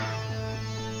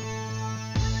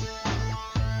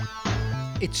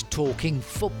It's Talking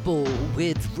Football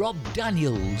with Rob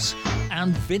Daniels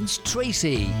and Vince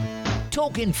Tracy.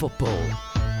 Talking Football.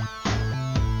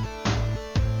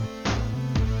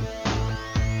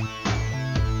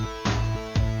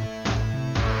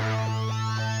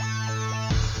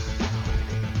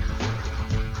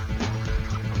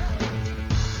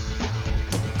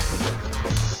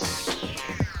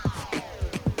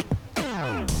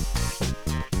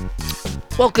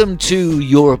 Welcome to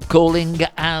Europe Calling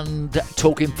and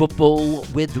Talking Football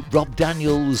with Rob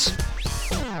Daniels.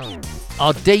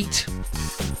 Our date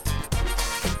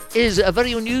is a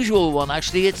very unusual one,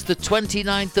 actually. It's the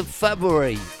 29th of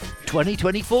February,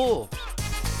 2024.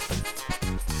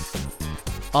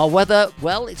 Our weather,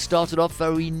 well, it started off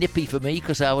very nippy for me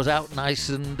because I was out nice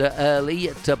and early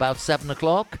at about 7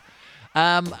 o'clock.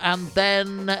 And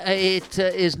then it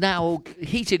is now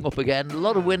heating up again. A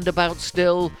lot of wind about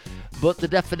still. But the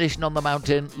definition on the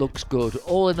mountain looks good.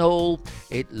 All in all,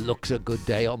 it looks a good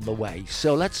day on the way.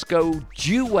 So let's go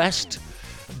due west.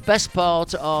 Best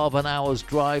part of an hour's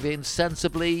driving.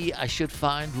 Sensibly, I should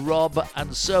find Rob.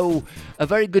 And so, a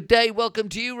very good day. Welcome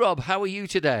to you, Rob. How are you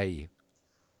today?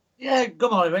 Yeah, good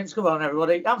morning, Vince. Good morning,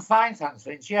 everybody. I'm fine, thanks,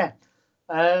 Vince. Yeah,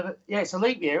 it's a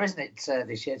leap year, isn't it,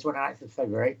 this year, 29th of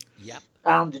February? Yeah.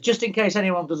 And just in case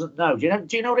anyone doesn't know, do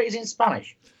you know what it is in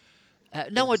Spanish?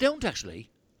 No, I don't, actually.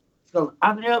 It's called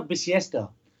Año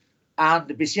Bisiesto, and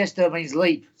bisiesto means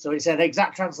leap, so it's an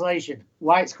exact translation.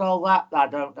 Why it's called that, I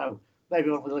don't know. Maybe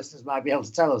one of the listeners might be able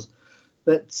to tell us.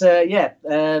 But it's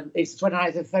the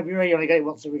 29th of February. You only get it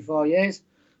once every 4 years,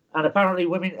 and apparently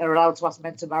women are allowed to ask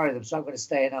men to marry them. So I'm going to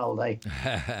stay in all day.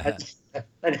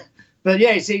 But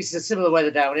yeah, it's a similar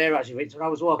weather down here actually. Vince. When I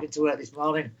was walking to work this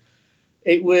morning,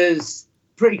 it was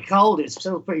pretty cold. It was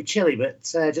still pretty chilly, but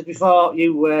just before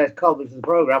you called me for the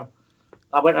programme,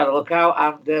 I went on a look out,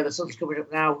 and the sun's coming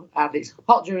up now, and it's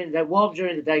hot during the day, warm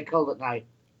during the day, cold at night.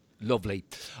 Lovely.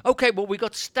 Okay, well, we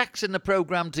got stacks in the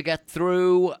programme to get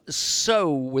through,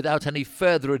 so without any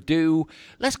further ado,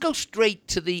 let's go straight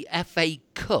to the FA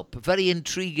Cup. Very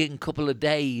intriguing couple of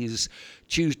days,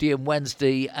 Tuesday and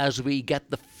Wednesday, as we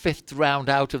get the fifth round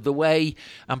out of the way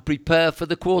and prepare for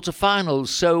the quarterfinals.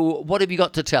 So what have you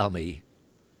got to tell me?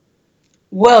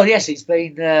 Well, yes, it's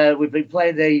been we've been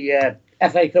playing the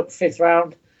FA Cup fifth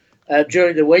round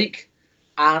during the week,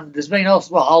 and there's been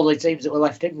also all the teams that were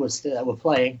left in were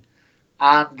playing,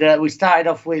 and we started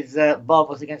off with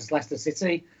Bournemouth against Leicester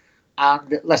City,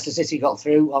 and Leicester City got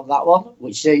through on that one,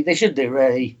 which they should do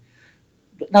really.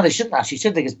 But no, they shouldn't actually,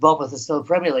 should they? Because Bournemouth are still a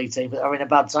Premier League team, but are in a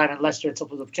bad time, and Leicester are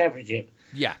top of the Championship.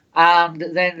 Yeah. And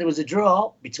then there was a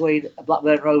draw between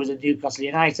Blackburn Rovers and Newcastle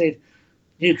United.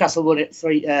 Newcastle won it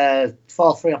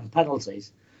 4-3 on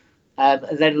penalties. And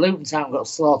then Luton Town got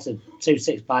slaughtered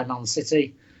 2-6 by Man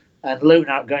City. And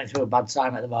Luton are going through a bad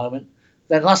time at the moment.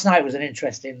 Then last night was an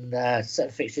interesting set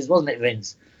of fixtures, wasn't it,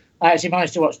 Vince? I actually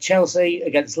managed to watch Chelsea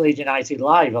against Leeds United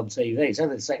live on TV. It's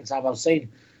only the second time I've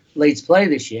seen Leeds play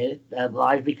this year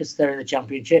live because they're in the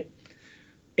Championship.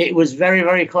 It was very,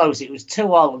 very close. It was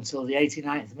 2-2 until the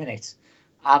 89th minute.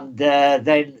 And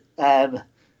then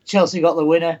Chelsea got the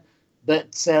winner.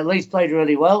 But Leeds played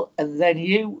really well. And then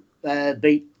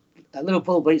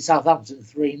Liverpool beat Southampton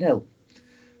 3-0,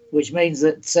 which means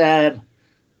that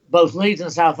both Leeds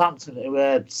and Southampton, who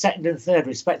were second and third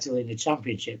respectively in the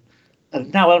Championship, have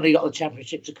now only got the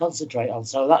Championship to concentrate on.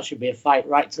 So that should be a fight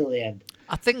right till the end.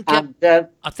 I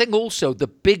think also the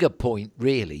bigger point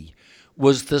really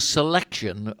was the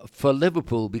selection for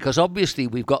Liverpool, because obviously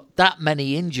we've got that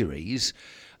many injuries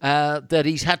that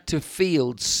he's had to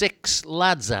field 6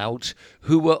 lads out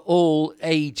who were all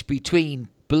aged between,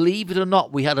 believe it or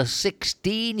not, we had a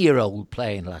 16-year-old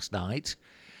playing last night.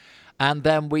 And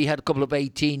then we had a couple of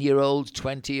 18-year-olds,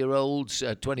 20-year-olds,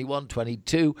 21,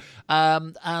 22.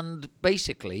 And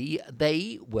basically,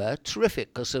 they were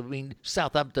terrific because, I mean,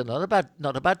 Southampton, not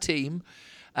a bad team.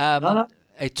 No.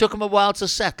 It took them a while to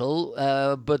settle,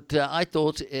 but I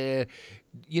thought,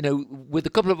 with a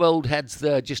couple of old heads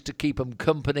there just to keep them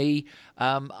company,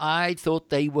 I thought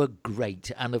they were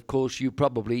great. And, of course, you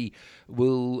probably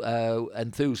will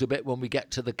enthuse a bit when we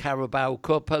get to the Carabao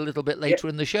Cup a little bit later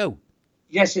in the show.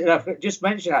 Yes, just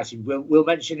mention actually. We'll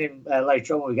mention him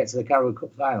later on when we get to the Carabao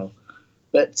Cup final.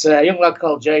 But a young lad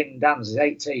called Jane Dans is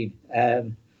 18.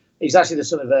 He's actually the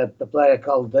son of a player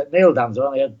called Neil Dans, who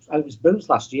only had his boots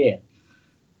last year.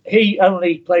 He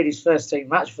only played his first team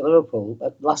match for Liverpool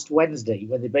last Wednesday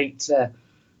when they beat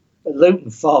Luton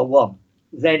 4-1.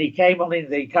 Then he came on in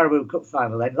the Carabao Cup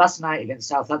final. Then last night against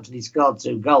Southampton, he scored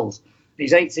 2 goals.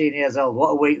 He's 18 years old. What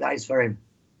a week that is for him.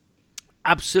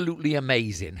 Absolutely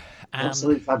amazing.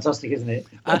 Absolutely fantastic, isn't it?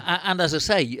 And as I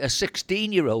say, a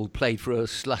 16-year-old played for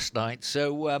us last night.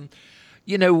 So,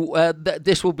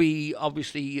 this will be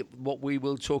obviously what we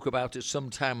will talk about at some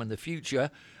time in the future.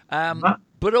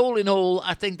 But all in all,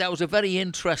 I think that was a very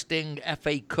interesting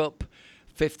FA Cup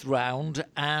fifth round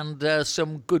and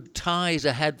some good ties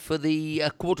ahead for the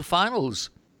quarterfinals.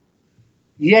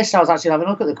 Yes, I was actually having a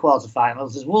look at the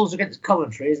quarterfinals. There's Wolves against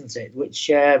Coventry, isn't it?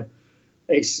 Which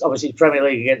it's obviously Premier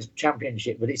League against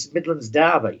Championship, but it's Midlands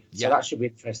derby, so that should be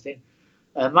interesting.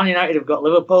 Man United have got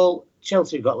Liverpool,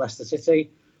 Chelsea have got Leicester City,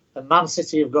 and Man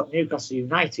City have got Newcastle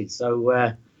United.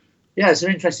 So, some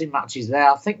interesting matches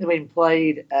there. I think they've been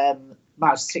played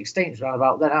March 16th, round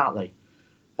about then, aren't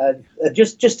they?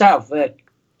 Just out of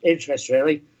interest,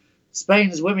 really,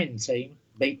 Spain's women's team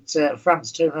beat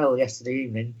France 2-0 yesterday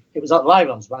evening. It was live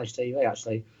on Spanish TV,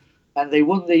 actually. And they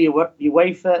won the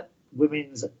UEFA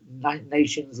Women's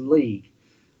Nations League,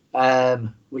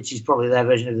 which is probably their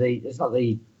version of it's not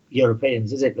the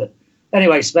Europeans, is it? But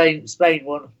anyway, Spain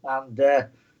won. And they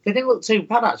didn't look too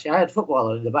bad, actually. I had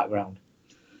football on in the background.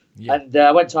 Yeah. And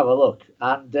I went to have a look.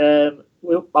 And I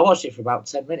watched it for about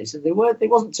 10 minutes. And it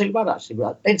wasn't too bad, actually.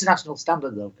 But international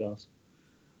standard, though, of course.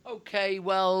 Okay,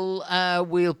 well,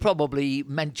 we'll probably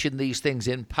mention these things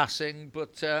in passing,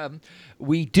 but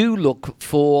we do look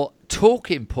for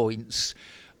talking points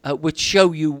which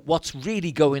show you what's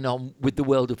really going on with the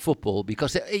world of football,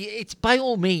 because it's by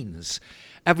all means,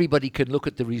 everybody can look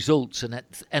at the results and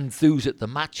enthuse at the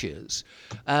matches.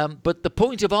 But the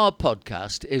point of our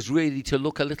podcast is really to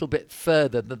look a little bit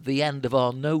further than the end of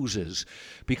our noses,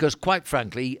 because quite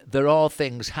frankly, there are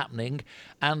things happening.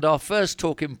 And our first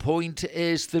talking point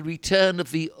is the return of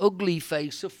the ugly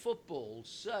face of football.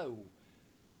 So,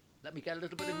 let me get a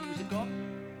little bit of music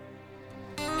on.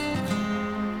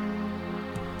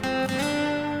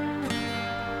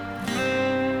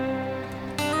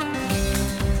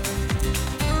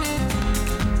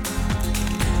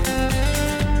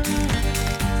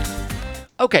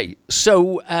 Okay,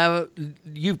 so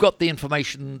you've got the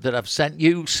information that I've sent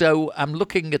you. So I'm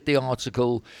looking at the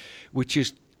article, which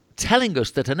is telling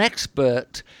us that an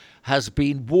expert has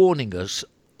been warning us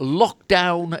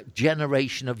lockdown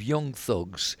generation of young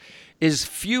thugs is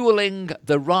fueling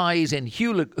the rise in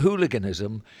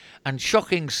hooliganism and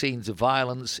shocking scenes of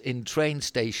violence in train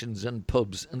stations and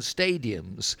pubs and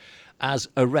stadiums as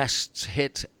arrests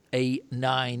hit a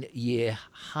 9-year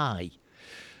high.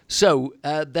 So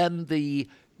then the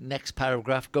next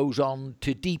paragraph goes on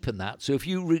to deepen that. So if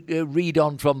you read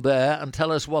on from there and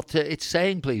tell us what it's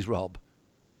saying, please, Rob.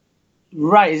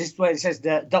 Right, is this where it says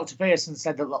that Dr. Pearson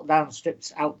said that lockdown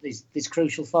strips out this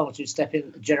crucial formative step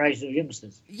in a generation of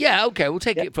youngsters? Yeah, okay, we'll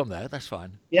take it from there. That's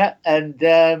fine. Yeah,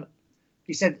 and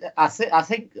he said, I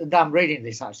think, and I'm reading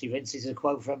this actually, Vince, is a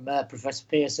quote from Professor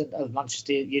Pearson of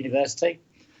Manchester University.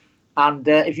 And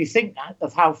if you think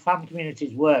of how fan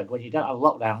communities work when you don't have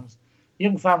lockdowns,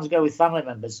 young fans go with family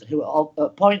members who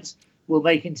at points will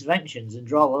make interventions and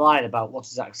draw a line about what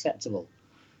is acceptable.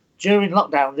 During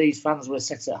lockdown, these fans were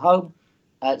set at home,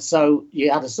 so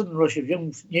you had a sudden rush of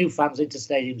new fans into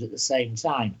stadiums at the same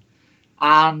time.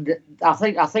 And I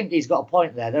think he's got a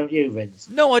point there, don't you, Vince?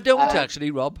 No, I don't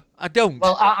actually, Rob. I don't.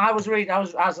 Well, I was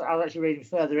actually reading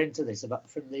further into this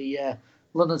from the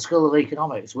London School of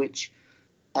Economics, which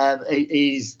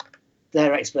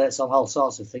they're experts on all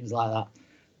sorts of things like that.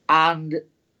 And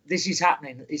this is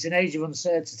happening. It's an age of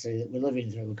uncertainty that we're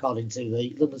living through, according to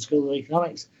the London School of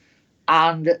Economics.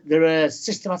 And there are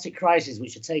systematic crises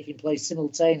which are taking place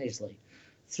simultaneously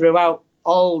throughout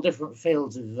all different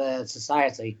fields of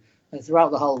society and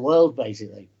throughout the whole world,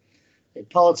 basically.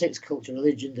 Politics, culture,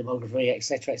 religion, demography,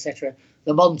 etc., etc.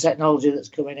 The modern technology that's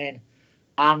coming in.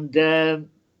 And the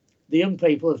young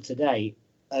people of today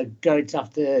are going to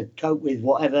have to cope with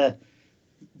whatever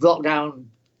lockdown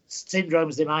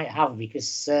syndromes they might have,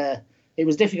 because it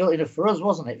was difficult enough for us,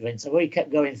 wasn't it, Vince? So we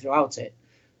kept going throughout it.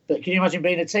 But can you imagine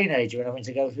being a teenager and having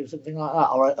to go through something like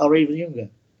that, or even younger?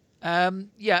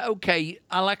 Yeah, okay.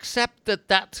 I'll accept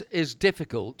that is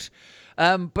difficult.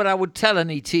 But I would tell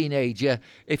any teenager,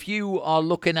 if you are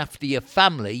looking after your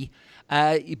family,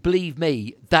 believe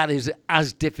me, that is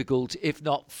as difficult, if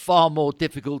not far more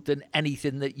difficult than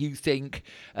anything that you think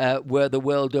where the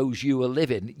world owes you a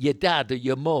living. Your dad or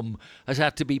your mum has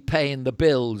had to be paying the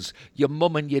bills. Your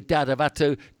mum and your dad have had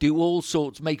to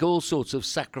make all sorts of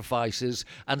sacrifices.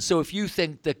 And so if you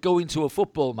think that going to a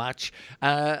football match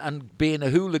and being a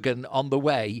hooligan on the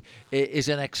way is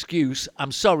an excuse,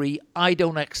 I'm sorry, I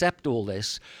don't accept all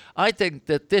this. I think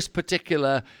that this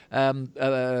particular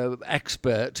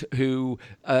expert, who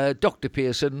Dr.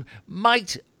 Pearson,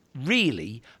 might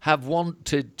really have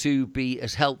wanted to be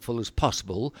as helpful as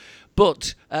possible.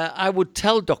 But I would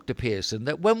tell Dr. Pearson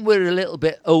that when we're a little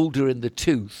bit older in the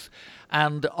tooth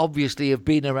and obviously have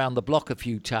been around the block a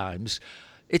few times,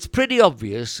 it's pretty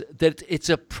obvious that it's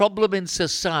a problem in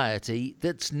society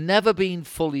that's never been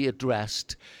fully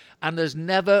addressed and has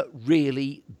never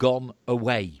really gone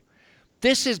away.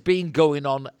 This has been going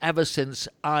on ever since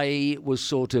I was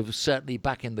sort of certainly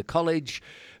back in the college,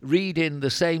 reading the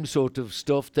same sort of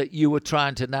stuff that you were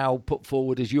trying to now put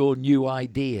forward as your new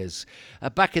ideas.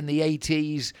 Back in the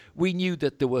 80s, we knew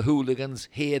that there were hooligans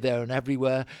here, there and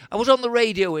everywhere. I was on the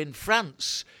radio in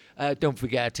France, don't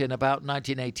forget, in about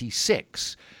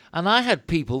 1986, and I had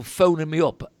people phoning me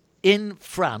up in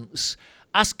France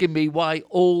asking me why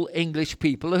all English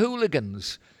people are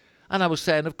hooligans. And I was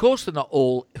saying, of course they're not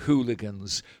all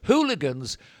hooligans.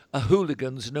 Hooligans are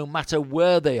hooligans no matter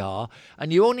where they are.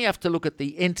 And you only have to look at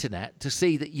the internet to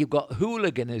see that you've got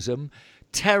hooliganism,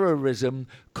 terrorism,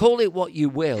 call it what you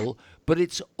will, but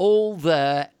it's all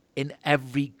there in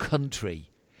every country.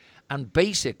 And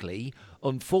basically,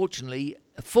 unfortunately,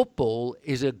 football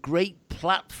is a great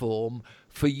platform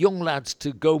for young lads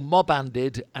to go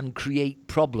mob-handed and create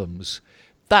problems.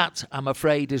 That, I'm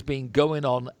afraid, has been going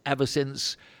on ever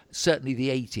since certainly the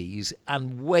 80s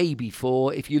and way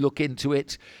before, if you look into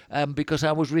it, because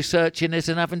I was researching it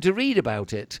and having to read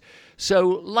about it. So,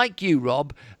 like you,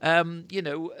 Rob,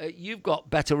 you've got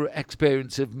better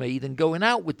experience of me than going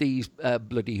out with these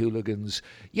bloody hooligans.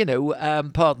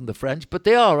 Pardon the French, but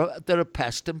they're a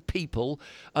pest, and people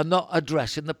are not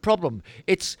addressing the problem.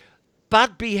 It's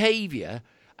bad behaviour,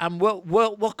 and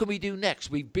what can we do next?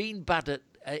 We've been bad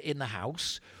in the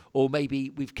house, or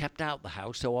maybe we've kept out the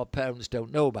house so our parents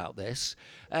don't know about this.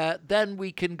 Then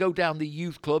we can go down the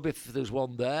youth club if there's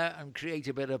one there and create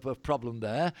a bit of a problem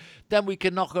there. Then we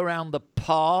can knock around the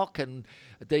park and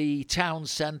the town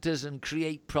centres and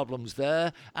create problems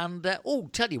there. And,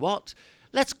 tell you what,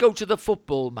 let's go to the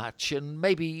football match and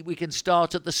maybe we can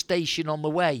start at the station on the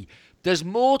way. There's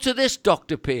more to this,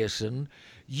 Dr. Pearson.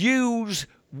 Use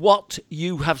what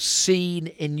you have seen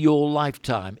in your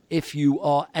lifetime. If you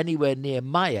are anywhere near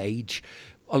my age,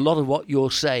 a lot of what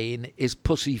you're saying is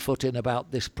pussyfooting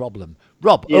about this problem.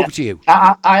 Rob, over to you.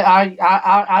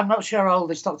 I'm not sure how old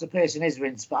this Dr. Pearson is,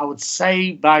 Vince, but I would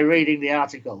say by reading the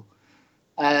article,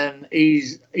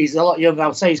 he's a lot younger. I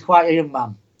would say he's quite a young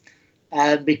man,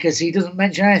 because he doesn't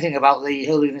mention anything about the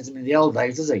hooliganism in the old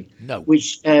days, does he? No.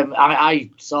 Which I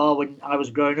saw when I was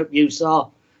growing up, you saw.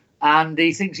 And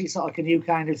he thinks it's like a new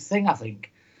kind of thing, I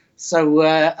think. So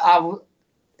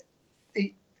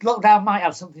lockdown might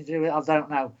have something to do with it, I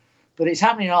don't know. But it's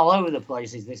happening all over the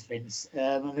place, is this, Vince.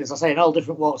 And as I say, in all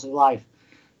different walks of life.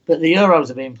 But the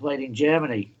Euros are being played in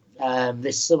Germany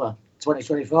this summer,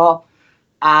 2024.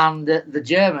 And the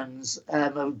Germans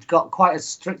have got quite a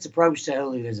strict approach to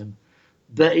hooliganism.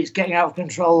 But it's getting out of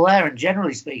control there. And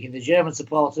generally speaking, the German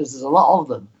supporters, there's a lot of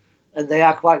them. And they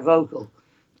are quite vocal.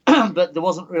 But there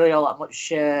wasn't really all that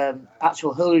much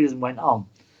actual hooliganism went on.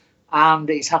 And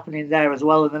it's happening there as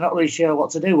well. And they're not really sure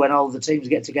what to do when all the teams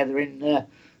get together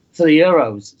for the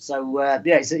Euros. So,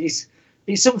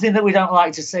 it's something that we don't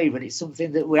like to see, but it's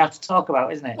something that we have to talk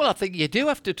about, isn't it? Well, I think you do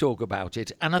have to talk about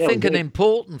it. And I think an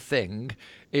important thing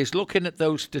is looking at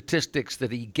those statistics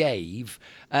that he gave.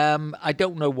 I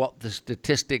don't know what the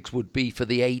statistics would be for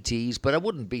the 80s, but I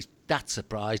wouldn't be that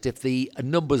surprised if the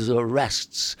numbers of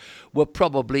arrests were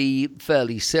probably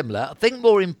fairly similar. I think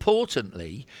more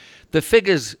importantly, the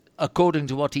figures, according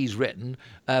to what he's written,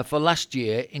 for last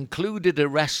year included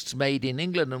arrests made in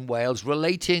England and Wales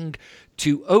relating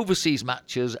to overseas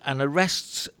matches and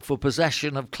arrests for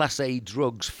possession of Class A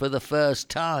drugs for the first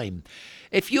time.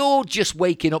 If you're just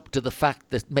waking up to the fact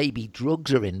that maybe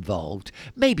drugs are involved,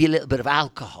 maybe a little bit of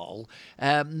alcohol,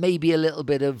 maybe a little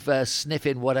bit of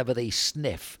sniffing whatever they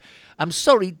sniff, I'm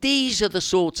sorry, these are the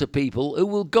sorts of people who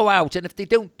will go out, and if they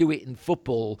don't do it in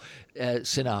football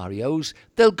scenarios,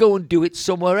 they'll go and do it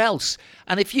somewhere else.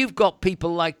 And if you've got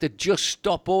people like the Just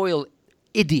Stop Oil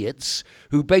idiots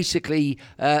who basically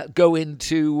go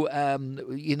into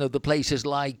the places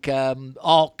like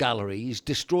art galleries,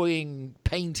 destroying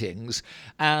paintings,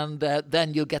 and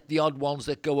then you'll get the odd ones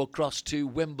that go across to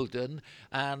Wimbledon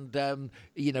and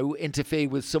interfere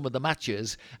with some of the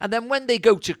matches, and then when they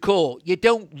go to court you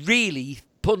don't really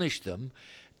punish them.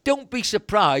 Don't be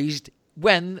surprised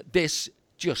when this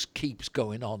just keeps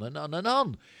going on and on and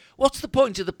on. What's the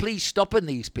point of the police stopping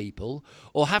these people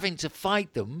or having to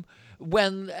fight them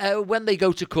when they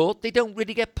go to court? They don't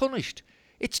really get punished.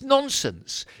 It's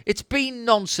nonsense. It's been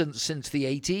nonsense since the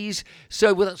 80s.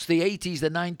 So that's the 80s, the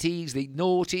 90s, the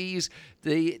noughties,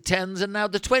 the 10s, and now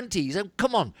the 20s. And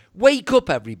come on, wake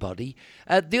up, everybody.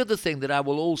 The other thing that I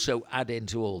will also add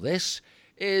into all this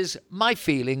is my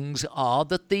feelings are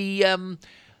that the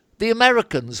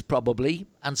Americans probably,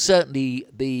 and certainly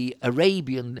the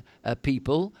Arabian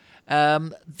people,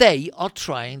 they are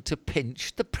trying to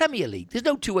pinch the Premier League. There's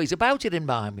no two ways about it in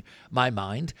my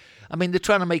mind. I mean, they're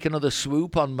trying to make another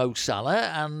swoop on Mo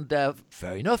Salah, and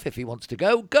fair enough, if he wants to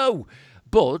go.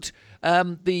 But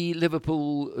the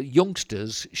Liverpool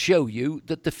youngsters show you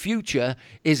that the future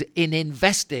is in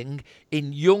investing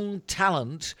in young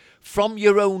talent from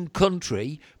your own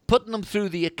country, putting them through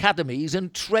the academies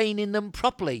and training them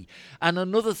properly. And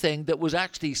another thing that was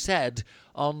actually said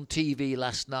on TV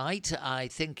last night, I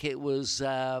think it was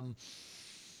the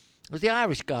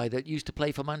Irish guy that used to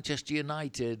play for Manchester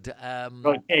United,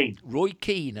 Roy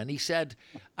Keane, and he said,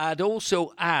 I'd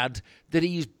also add that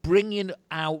he's bringing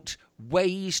out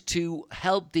ways to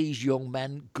help these young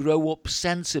men grow up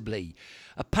sensibly.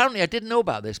 Apparently, I didn't know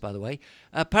about this, by the way.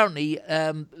 Apparently,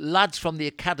 lads from the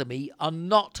academy are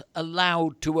not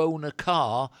allowed to own a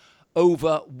car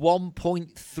over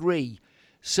 1.3.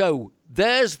 So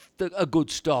there's a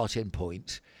good starting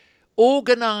point.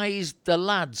 Organise the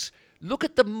lads. Look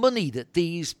at the money that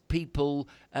these people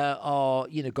are,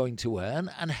 going to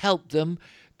earn, and help them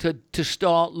to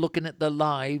start looking at their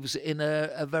lives in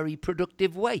a very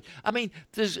productive way. I mean,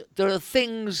 there are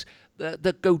things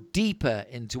that go deeper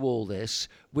into all this,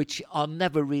 which are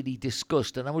never really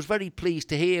discussed. And I was very pleased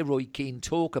to hear Roy Keane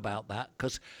talk about that,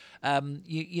 because, I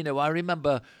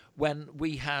remember when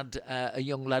we had a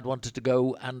young lad wanted to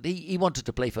go, and he wanted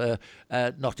to play for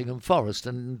Nottingham Forest,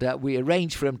 and we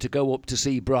arranged for him to go up to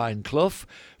see Brian Clough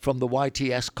from the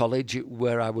YTS college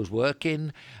where I was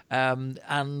working.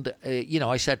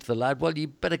 I said to the lad, well, you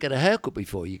better get a haircut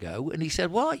before you go. And he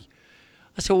said, why?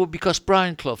 I said, well, because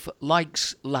Brian Clough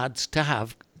likes lads to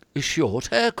have a short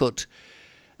haircut.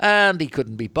 And he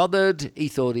couldn't be bothered. He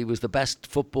thought he was the best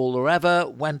footballer ever,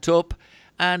 went up,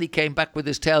 and he came back with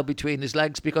his tail between his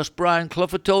legs because Brian Clough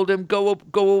had told him, go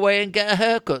away and get a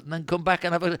haircut, and then come back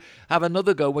and have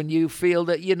another go when you feel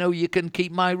that, you can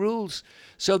keep my rules.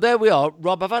 So there we are.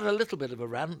 Rob, I've had a little bit of a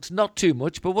rant, not too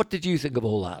much, but what did you think of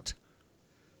all that?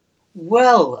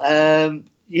 Well, I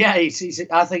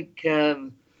think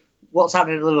what's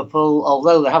happening at Liverpool,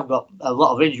 although they have got a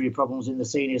lot of injury problems in the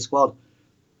senior squad,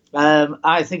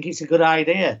 I think it's a good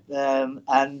idea.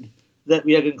 And that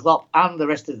Jurgen Klopp and the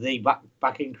rest of the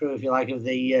backing crew, if you like, of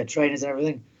the trainers and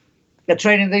everything, they're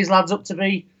training these lads up to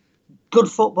be good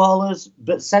footballers,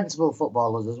 but sensible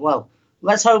footballers as well.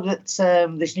 Let's hope that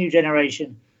this new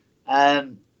generation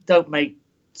don't make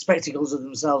spectacles of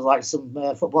themselves like some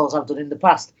footballers have done in the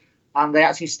past, and they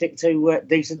actually stick to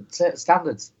decent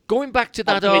standards. Going back to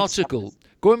that article,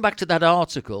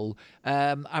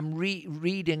 I'm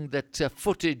reading that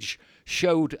footage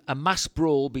showed a mass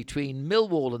brawl between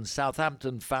Millwall and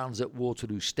Southampton fans at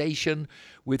Waterloo Station,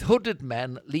 with hooded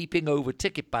men leaping over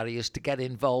ticket barriers to get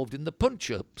involved in the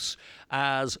punch-ups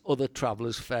as other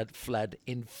travellers fled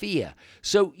in fear.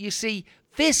 So, you see,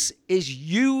 this is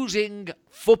using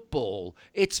football.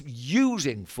 It's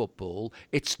using football.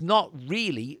 It's not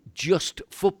really just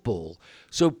football.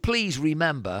 So please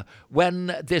remember,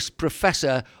 when this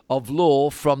professor of law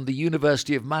from the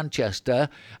University of Manchester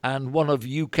and one of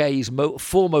UK's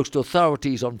foremost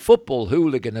authorities on football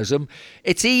hooliganism,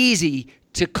 it's easy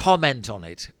to comment on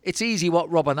it. It's easy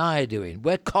what Rob and I are doing.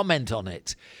 We're comment on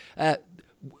it.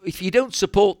 If you don't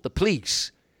support the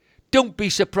police, don't be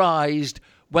surprised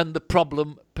when the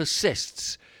problem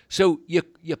persists. So your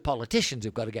politicians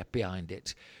have got to get behind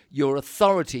it. Your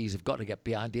authorities have got to get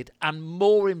behind it. And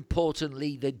more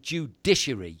importantly, the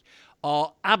judiciary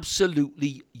are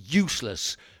absolutely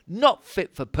useless, not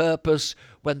fit for purpose,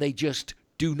 when they just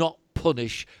do not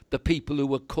punish the people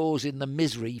who are causing the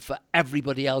misery for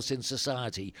everybody else in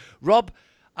society. Rob,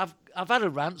 I've had a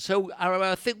rant, so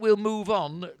I think we'll move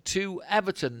on to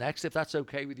Everton next, if that's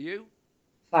okay with you.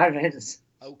 5 minutes.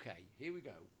 Okay, here we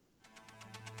go.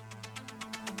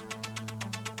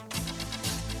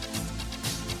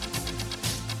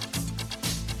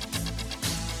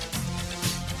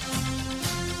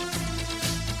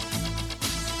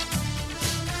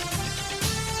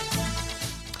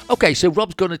 Okay, so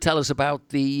Rob's going to tell us about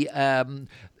the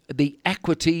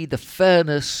equity, the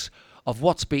fairness of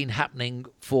what's been happening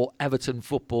for Everton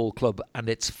Football Club and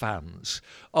its fans.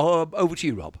 Over to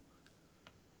you, Rob.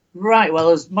 Right,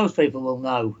 well, as most people will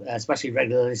know, especially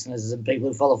regular listeners and people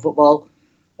who follow football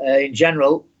in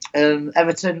general,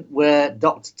 Everton were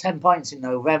docked 10 points in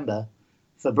November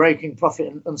for breaking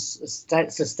profit and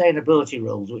sustainability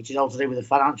rules, which is all to do with the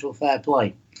financial fair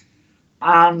play.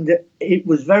 And it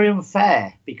was very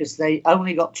unfair because they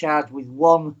only got charged with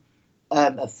one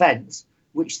offence,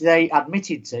 which they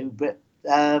admitted to, but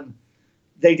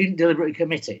they didn't deliberately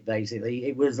commit it, basically.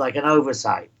 It was like an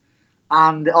oversight.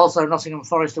 And also Nottingham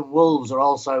Forest and Wolves are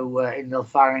also in the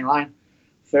firing line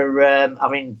for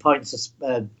having points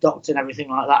docked and everything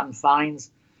like that and fines.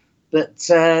 But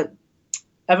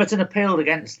Everton appealed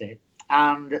against it,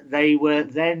 and they were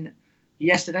then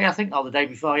yesterday, I think, or the day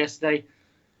before yesterday,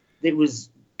 it was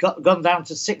gone down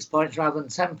to 6 points rather than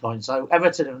 10 points. So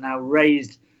Everton have now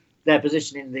raised their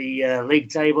position in the league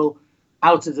table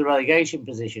out of the relegation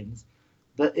positions.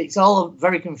 But it's all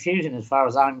very confusing as far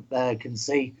as I can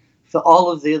see for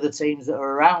all of the other teams that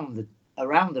are around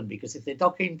them, because if they're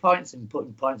docking points and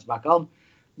putting points back on,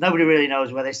 nobody really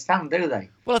knows where they stand, do they?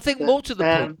 Well, I think more to the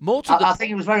point. I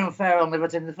think it was very unfair on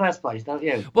Everton in the first place, don't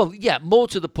you? Well, yeah, more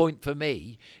to the point for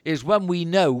me is when we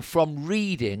know from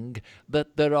reading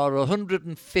that there are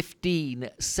 115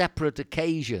 separate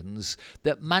occasions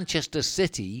that Manchester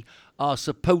City are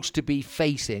supposed to be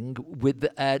facing with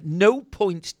no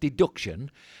points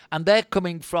deduction, and they're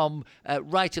coming from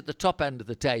right at the top end of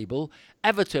the table.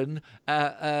 Everton,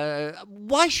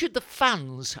 why should the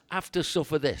fans have to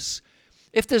suffer this?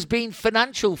 If there's been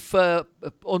financial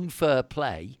unfair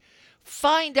play,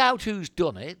 find out who's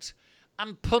done it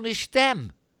and punish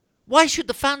them. Why should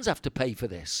the fans have to pay for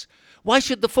this? Why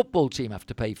should the football team have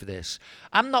to pay for this?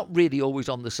 I'm not really always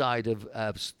on the side of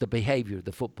the behaviour of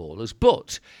the footballers,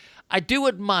 but I do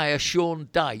admire Sean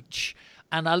Dyche,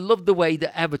 and I love the way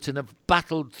that Everton have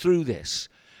battled through this.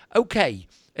 Okay,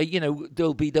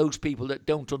 there'll be those people that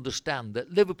don't understand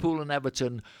that Liverpool and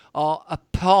Everton are a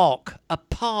park.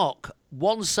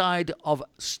 One side of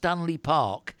Stanley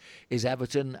Park is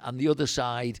Everton and the other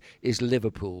side is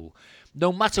Liverpool.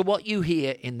 No matter what you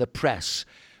hear in the press,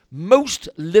 most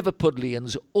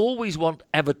Liverpudlians always want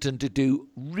Everton to do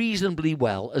reasonably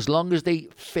well as long as they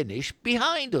finish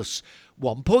behind us.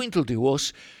 1 point will do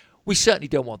us. We certainly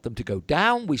don't want them to go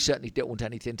down. We certainly don't want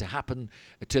anything to happen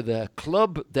to the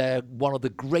club. They're one of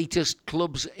the greatest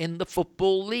clubs in the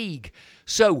Football League.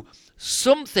 So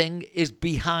something is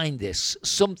behind this,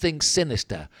 something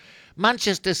sinister.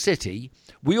 Manchester City,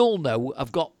 we all know,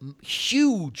 have got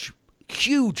huge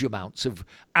amounts of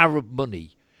Arab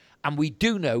money. And we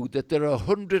do know that there are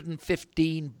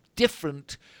 115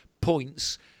 different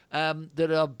points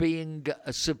that are being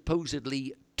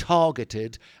supposedly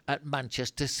targeted at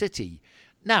Manchester City.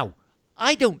 Now,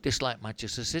 I don't dislike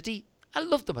Manchester City. I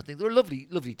love them. I think they're a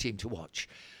lovely team to watch.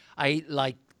 I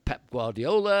like Pep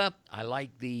Guardiola. I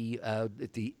like the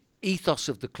ethos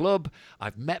of the club.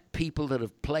 I've met people that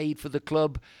have played for the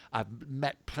club. I've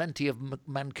met plenty of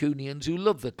Mancunians who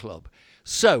love the club.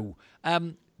 So,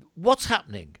 what's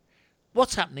happening?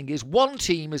 What's happening is one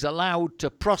team is allowed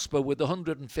to prosper with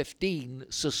 115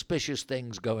 suspicious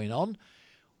things going on.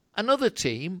 Another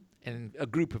team, in a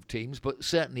group of teams, but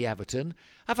certainly Everton,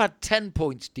 have had 10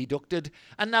 points deducted,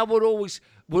 and now we're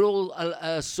all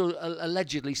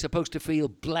allegedly supposed to feel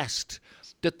blessed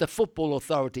that the football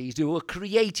authorities, who are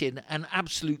creating an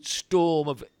absolute storm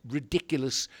of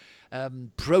ridiculous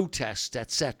protests,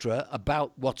 etc.,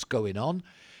 about what's going on,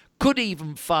 could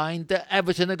even find that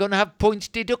Everton are going to have points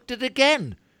deducted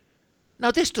again.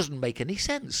 Now, this doesn't make any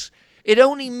sense. It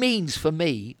only means for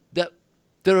me that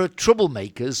there are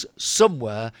troublemakers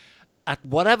somewhere at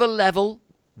whatever level,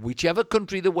 whichever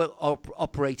country they were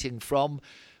operating from.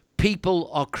 People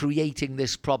are creating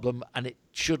this problem and it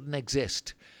shouldn't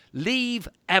exist. Leave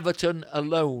Everton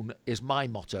alone is my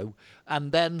motto.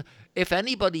 And then if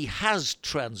anybody has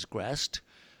transgressed,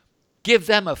 give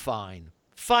them a fine.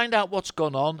 Find out what's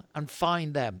gone on and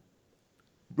fine them.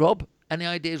 Rob, any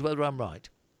ideas whether I'm right?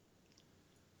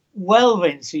 Well,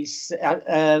 Vince,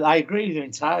 I agree with you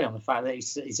entirely on the fact that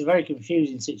it's a very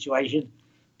confusing situation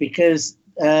because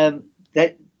the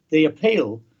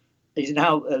appeal is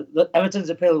now Everton's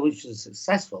appeal, which was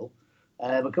successful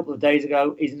a couple of days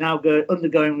ago, is now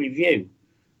undergoing review,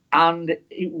 and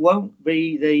it won't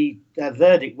be the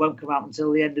verdict won't come out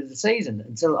until the end of the season,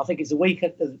 until I think it's a week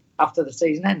after the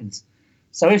season ends.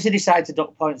 So if they decide to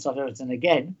dock points off Everton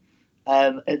again.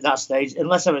 At that stage,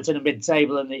 unless Everton are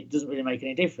mid-table and it doesn't really make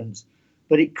any difference.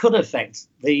 But it could affect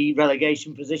the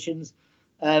relegation positions.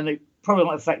 It probably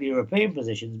won't affect the European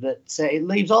positions, but it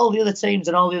leaves all the other teams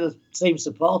and all the other team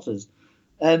supporters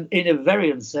in a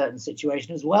very uncertain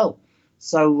situation as well.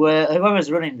 So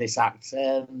whoever's running this act,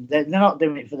 they're not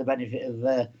doing it for the benefit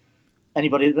of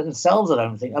anybody but themselves, I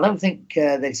don't think. I don't think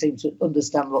they seem to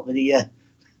understand what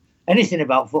anything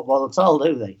about football at all,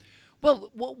 do they?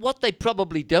 Well, what they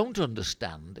probably don't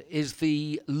understand is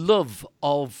the love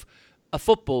of a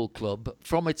football club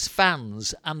from its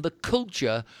fans and the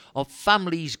culture of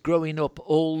families growing up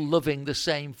all loving the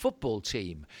same football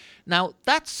team. Now,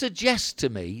 that suggests to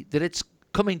me that it's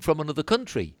coming from another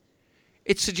country.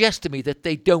 It suggests to me that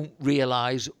they don't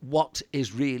realise what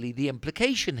is really the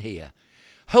implication here.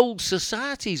 Whole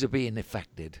societies are being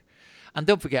affected. And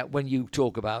don't forget, when you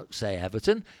talk about, say,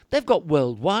 Everton, they've got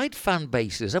worldwide fan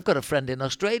bases. I've got a friend in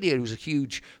Australia who's a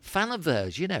huge fan of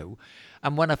theirs, you know.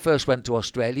 And when I first went to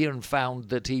Australia and found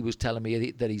that he was telling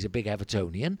me that he's a big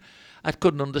Evertonian, I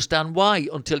couldn't understand why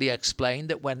until he explained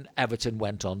that when Everton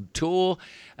went on tour,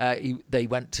 they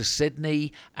went to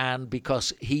Sydney, and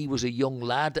because he was a young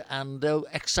lad and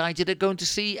excited at going to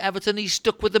see Everton, he's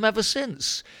stuck with them ever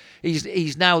since.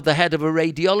 He's now the head of a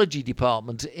radiology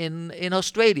department in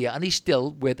Australia, and he's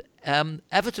still with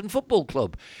Everton Football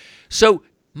Club. So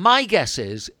my guess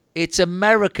is it's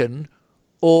American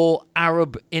or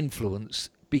Arab influence,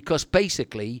 because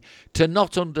basically to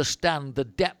not understand the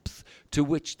depth to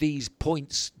which these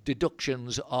points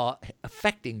deductions are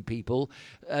affecting people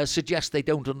suggests they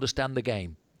don't understand the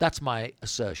game. That's my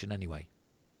assertion anyway.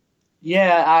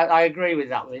 Yeah, I agree with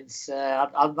that, Vince.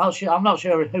 I'm not sure. I'm not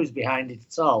sure who's behind it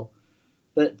at all,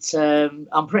 but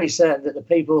I'm pretty certain that the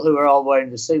people who are all wearing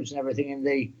the suits and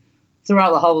everything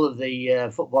throughout the whole of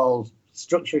the football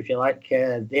structure, if you like,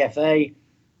 the FA,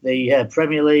 the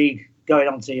Premier League, going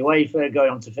on to UEFA,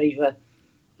 going on to FIFA,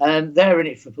 they're in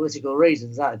it for political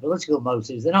reasons, political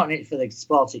motives. They're not in it for the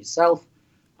sport itself,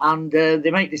 and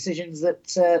they make decisions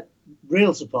that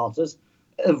real supporters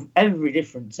of every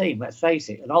different team, let's face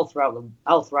it, and all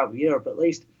throughout Europe at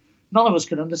least, none of us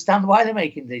can understand why they're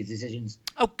making these decisions.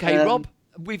 Okay, Rob,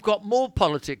 we've got more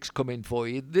politics coming for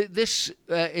you.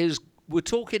 We're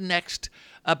talking next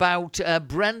about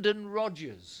Brendan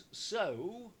Rodgers.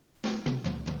 So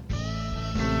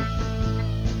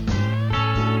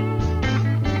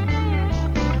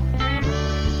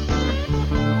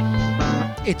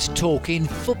it's Talking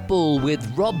Football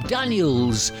with Rob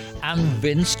Daniels and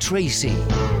Vince Tracy.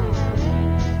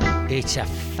 It's a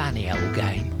funny old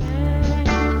game.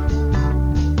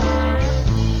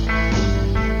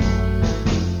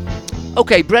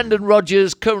 Okay, Brendan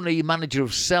Rodgers, currently manager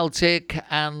of Celtic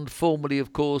and formerly,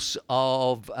 of course,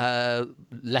 of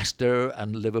Leicester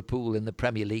and Liverpool in the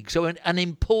Premier League. So an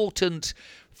important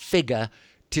figure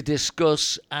to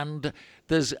discuss, and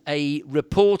there's a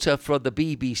reporter for the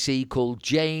BBC called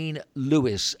Jane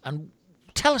Lewis. And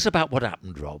tell us about what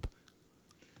happened, Rob.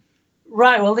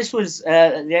 Right, well, this was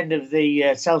at the end of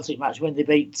the Celtic match when they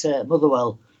beat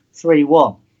Motherwell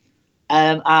 3-1.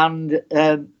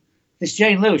 This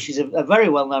Jane Lewis, she's a very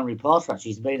well-known reporter,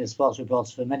 actually. She's been a sports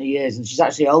reporter for many years, and she's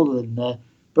actually older than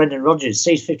Brendan Rodgers.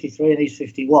 She's 53 and he's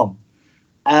 51.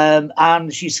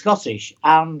 And she's Scottish.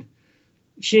 And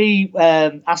she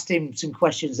asked him some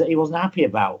questions that he wasn't happy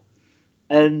about.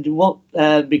 And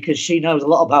because she knows a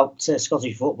lot about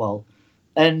Scottish football.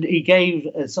 And he gave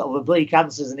sort of oblique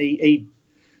answers. And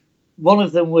one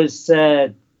of them was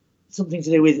something to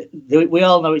do with, we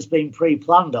all know it's been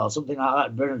pre-planned or something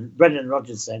like that, Brendan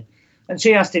Rodgers said. And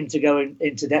she asked him to go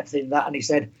into depth in that, and he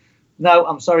said, "No,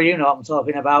 I'm sorry, you know what I'm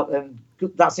talking about." And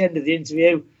that's the end of the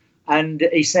interview. And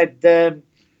he said, "Thank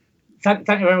you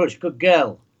very much, good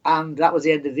girl." And that was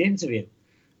the end of the interview.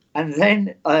 And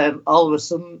then all of a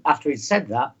sudden, after he'd said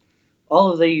that, all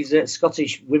of these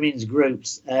Scottish women's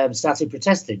groups started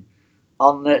protesting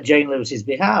on Jane Lewis's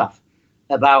behalf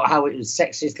about how it was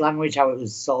sexist language, how it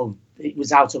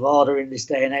was out of order in this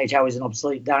day and age, how he's an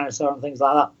obsolete dinosaur and things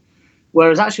like that.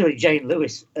 Whereas actually Jane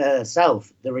Lewis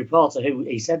herself, the reporter who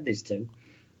he said this to,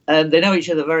 they know each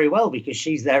other very well because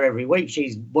she's there every week.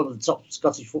 She's one of the top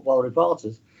Scottish football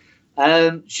reporters.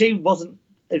 She wasn't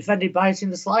offended by it in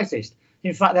the slightest.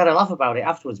 In fact, they had a laugh about it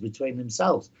afterwards between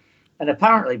themselves. And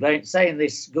apparently, by saying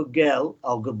this good girl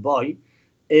or good boy,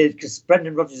 because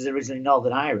Brendan Rodgers is originally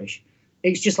Northern Irish,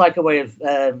 it's just like a way of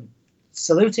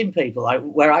saluting people. Like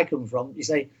where I come from, you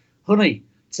say, honey,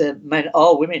 to men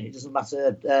or women. It doesn't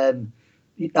matter.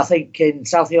 I think in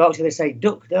South Yorkshire they say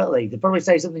duck, don't they? They probably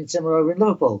say something similar over in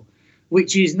Liverpool,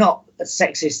 which is not a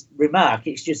sexist remark.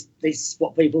 It's just this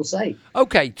what people say.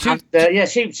 Okay. So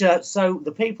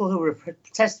the people who were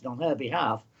protesting on her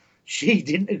behalf, she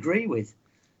didn't agree with.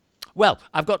 Well,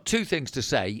 I've got two things to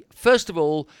say. First of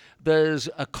all, there's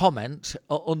a comment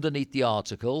underneath the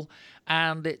article,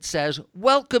 and it says,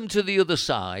 "Welcome to the other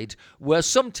side, where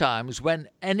sometimes when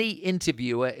any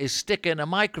interviewer is sticking a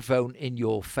microphone in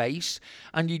your face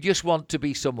and you just want to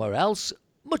be somewhere else,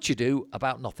 much ado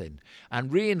about nothing,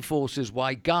 and reinforces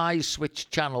why guys switch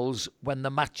channels when the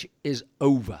match is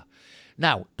over."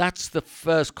 Now, that's the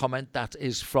first comment. That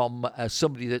is from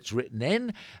somebody that's written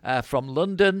in from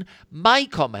London. My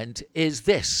comment is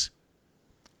this.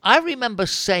 I remember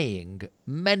saying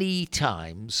many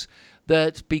times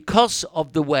that because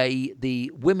of the way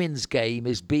the women's game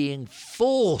is being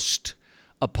forced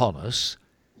upon us,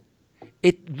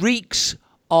 it reeks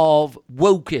of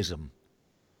wokeism.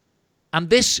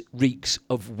 And this reeks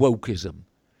of wokeism.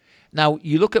 Now,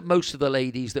 you look at most of the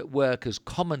ladies that work as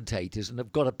commentators and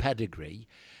have got a pedigree,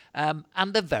 and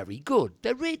they're very good.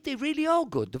 They really are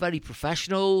good. They're very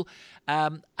professional.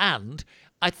 And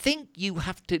I think you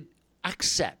have to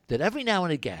accept that every now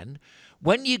and again,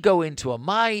 when you go into a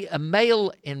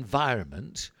male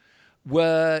environment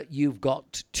where you've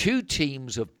got two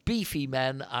teams of beefy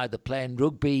men either playing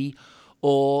rugby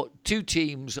or two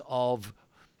teams of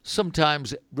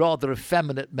sometimes rather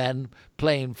effeminate men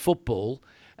playing football.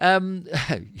 All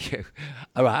right,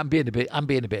 I'm being a bit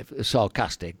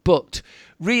sarcastic, but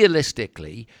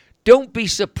realistically, don't be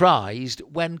surprised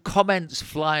when comments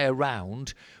fly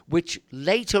around, which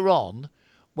later on,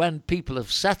 when people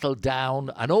have settled down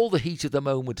and all the heat of the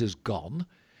moment is gone,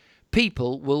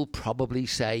 people will probably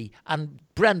say, and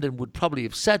Brendan would probably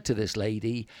have said to this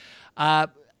lady,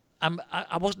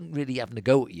 I wasn't really having a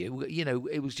go at you. You know,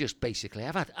 it was just basically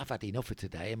I've had enough of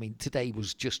today. I mean, today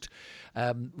was just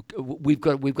we've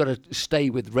got to stay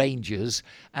with Rangers,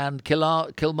 and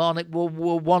Kilmarnock were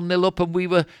 1-0 up, and we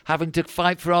were having to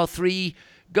fight for our 3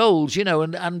 goals. You know,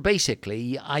 and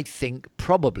basically I think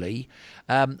probably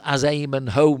as Eamon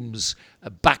Holmes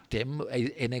backed him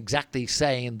in exactly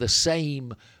saying the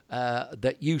same.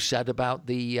 That you said about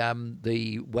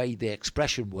the way the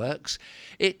expression works,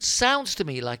 it sounds to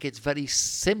me like it's very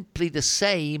simply the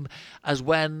same as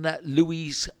when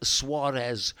Luis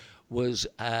Suarez was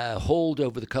hauled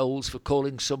over the coals for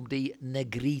calling somebody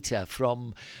negrita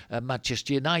from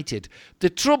Manchester United. The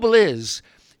trouble is,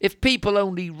 if people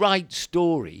only write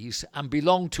stories and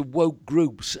belong to woke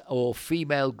groups or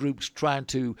female groups trying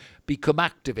to become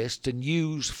activists and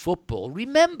use football,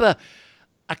 remember,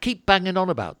 I keep banging on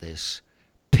about this.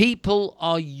 People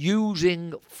are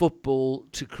using football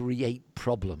to create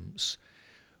problems.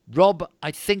 Rob,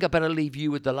 I think I better leave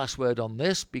you with the last word on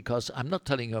this because I'm not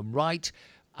telling you I'm right.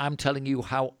 I'm telling you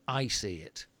how I see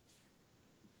it.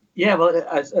 Yeah, well,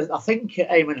 I think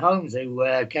Eamon Holmes,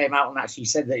 who came out and actually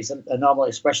said that it's a normal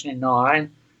expression in Northern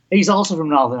Ireland, he's also from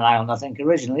Northern Ireland, I think,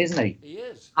 originally, isn't he? He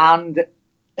is. And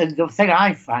the thing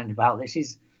I find about this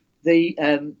is the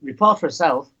reporter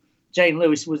herself, Jane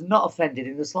Lewis, was not offended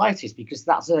in the slightest because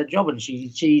that's her job and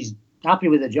she's happy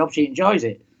with her job. She enjoys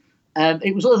it.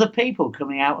 It was other people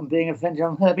coming out and being offended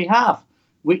on her behalf,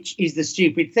 which is the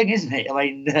stupid thing, isn't it? I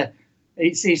mean,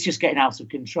 it's just getting out of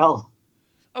control.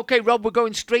 Okay, Rob, we're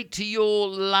going straight to your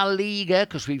La Liga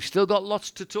because we've still got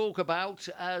lots to talk about.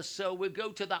 So we'll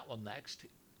go to that one next.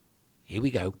 Here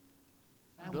we go.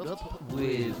 Up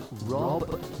with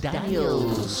Rob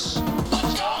Daniels.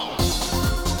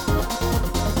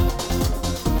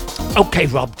 Okay,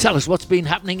 Rob, tell us what's been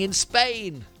happening in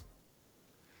Spain.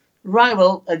 Right,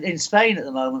 well, in Spain at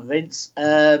the moment, Vince,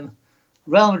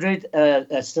 Real Madrid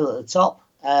are still at the top.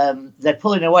 They're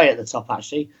pulling away at the top,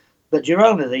 actually. But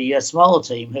Girona, the smaller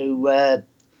team, who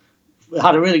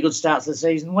had a really good start to the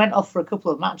season, went off for a couple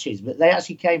of matches, but they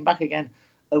actually came back again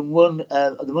and won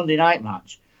the Monday night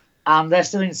match. And they're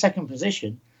still in second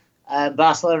position.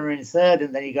 Barcelona are in third,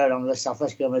 and then you go down the list,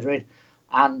 Atletico Madrid,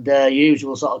 and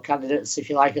usual sort of candidates, if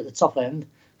you like, at the top end.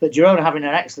 But Girona having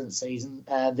an excellent season.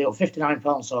 They've got 59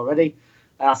 points already.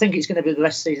 I think it's going to be the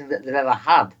best season that they've ever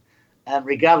had,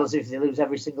 regardless if they lose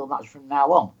every single match from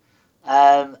now on.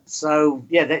 So,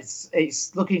 yeah,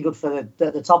 it's looking good for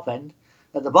the top end.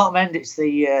 At the bottom end, it's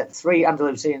the 3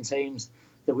 Andalusian teams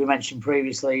that we mentioned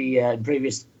previously in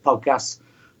previous podcasts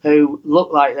who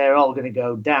look like they're all going to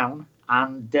go down.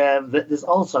 And there's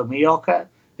also Mallorca,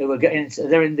 who are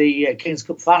they're in the Kings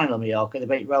Cup final in Mallorca. They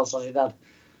beat Real Sociedad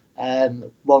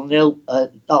 1-0.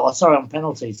 On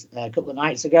penalties a couple of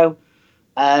nights ago.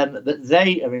 But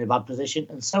they are in a bad position,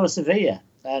 and so are Sevilla.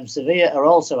 Sevilla are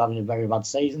also having a very bad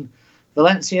season.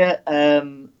 Valencia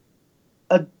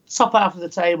are top half of the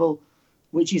table,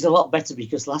 which is a lot better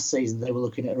because last season they were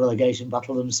looking at a relegation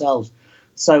battle themselves.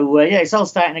 So, it's all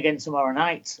starting again tomorrow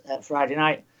night, Friday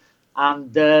night.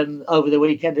 And over the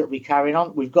weekend, it'll be carrying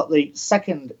on. We've got the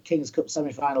second Kings Cup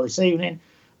semi-final this evening,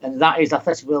 and that is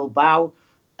Athletic Bilbao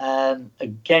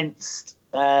against...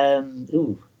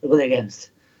 who are they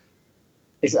against?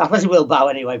 It's Athletic Bilbao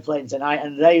anyway, playing tonight,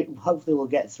 and they hopefully will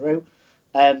get through.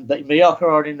 But Mallorca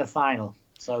are in the final.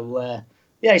 So,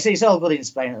 it's all good in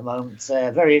Spain at the moment.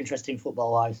 Very interesting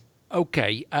football-wise.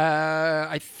 Okay,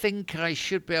 I think I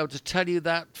should be able to tell you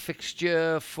that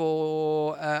fixture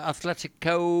for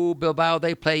Atletico Bilbao.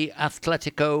 They play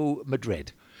Atletico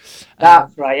Madrid.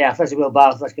 That's right, yeah. Athletic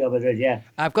Bilbao, Atletico Madrid, yeah.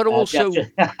 I've got to Yeah, also.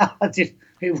 I just,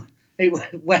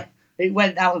 it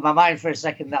went out of my mind for a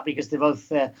second that because they're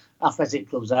both athletic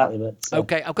clubs, aren't they? But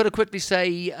Okay, I've got to quickly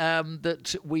say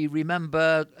that we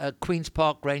remember Queen's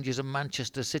Park Rangers and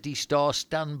Manchester City star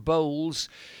Stan Bowles.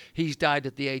 He's died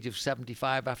at the age of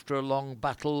 75 after a long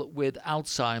battle with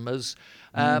Alzheimer's.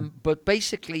 But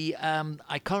basically,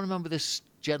 I can't remember this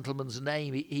gentleman's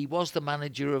name. He was the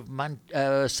manager of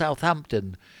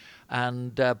Southampton.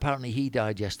 And apparently he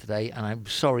died yesterday. And I'm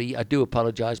sorry, I do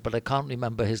apologise, but I can't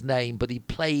remember his name. But he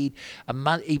played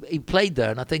he played there,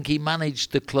 and I think he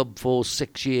managed the club for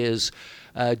 6 years,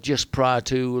 just prior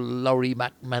to Laurie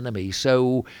McMenemy.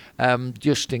 So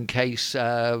just in case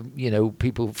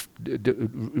people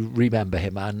remember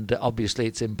him, and obviously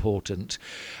it's important.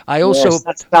 I also yes,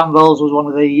 that Stan Bowles was one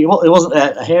of the. He wasn't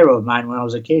a hero of mine when I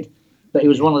was a kid, but he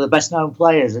was one of the best known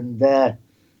players. And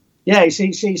yeah,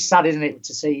 it's sad, isn't it,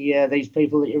 to see these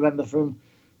people that you remember from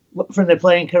their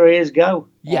playing careers go.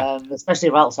 Yeah. Especially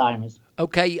of Alzheimer's.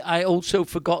 Okay, I also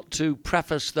forgot to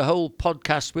preface the whole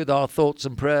podcast with our thoughts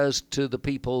and prayers to the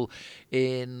people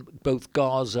in both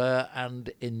Gaza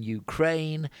and in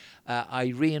Ukraine.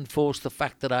 I reinforce the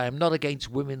fact that I am not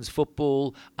against women's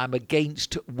football. I'm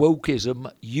against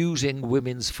wokeism using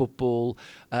women's football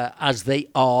as they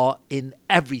are in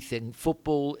everything.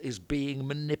 Football is being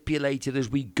manipulated as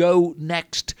we go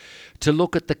next to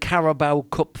look at the Carabao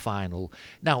Cup final.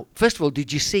 Now, first of all,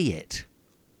 did you see it?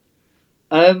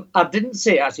 I didn't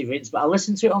see it actually, Vince, but I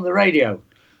listened to it on the radio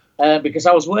because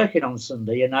I was working on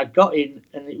Sunday and I got in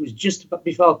and it was just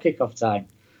before kick-off time.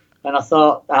 And I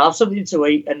thought, I'll have something to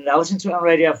eat, and I listened to it on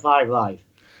Radio 5 Live.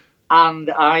 And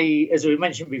as we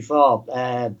mentioned before,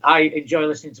 I enjoy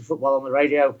listening to football on the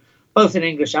radio, both in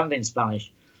English and in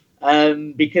Spanish,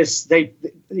 because if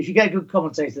you get a good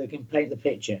commentator, they can paint the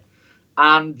picture.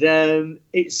 And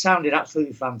it sounded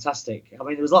absolutely fantastic. I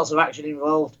mean, there was lots of action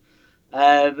involved.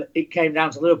 It came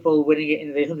down to Liverpool winning it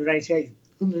in the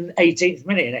 118th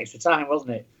minute in extra time,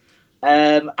 wasn't it?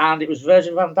 And it was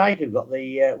Virgil van Dijk who got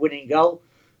the winning goal,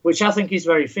 which I think is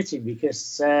very fitting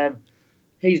because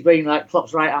he's been like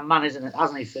Klopp's right-hand man,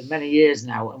 hasn't he, for many years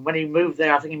now. And when he moved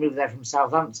there, I think he moved there from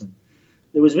Southampton,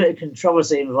 there was a bit of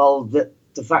controversy involved that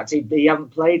the fact he hadn't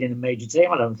played in a major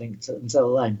team, I don't think,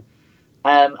 until then.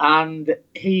 And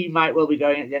he might well be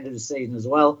going at the end of the season as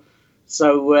well.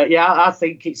 So, I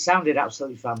think it sounded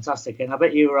absolutely fantastic. And I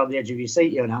bet you were on the edge of your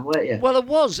seat, Jonan, weren't you? Well, it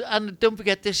was. And don't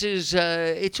forget, this is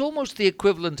it's almost the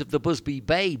equivalent of the Busby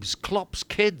Babes, Klopp's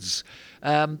kids.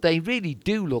 They really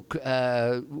do look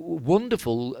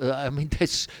wonderful. I mean, they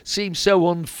seem so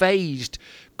unfazed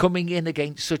coming in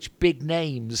against such big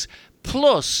names.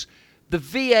 Plus, the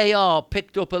VAR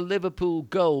picked up a Liverpool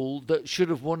goal that should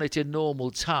have won it in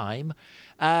normal time.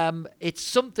 It's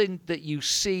something that you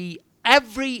see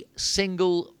every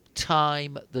single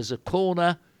time there's a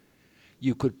corner.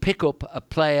 You could pick up a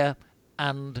player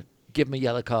and give him a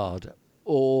yellow card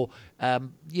or,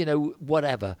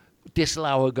 whatever,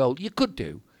 disallow a goal. You could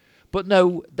do. But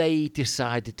no, they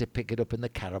decided to pick it up in the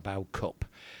Carabao Cup.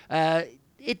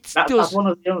 That's one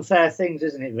of the unfair things,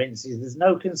 isn't it, Vince? Is there's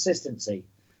no consistency.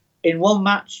 In one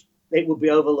match, it would be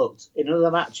overlooked. In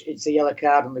another match, it's a yellow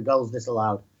card and the goal's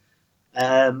disallowed.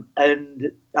 And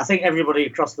I think everybody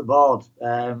across the board,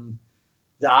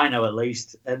 that I know at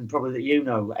least, and probably that you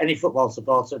know, any football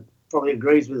supporter probably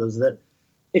agrees with us that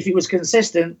if it was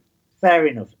consistent, fair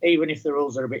enough, even if the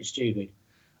rules are a bit stupid.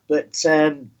 But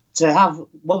to have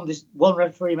one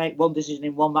referee make one decision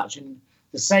in one match and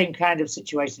the same kind of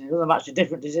situation in another match, a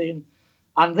different decision,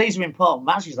 and these are important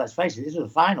matches, let's face it, this was the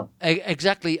final.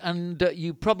 Exactly, and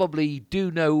you probably do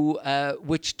know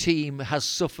which team has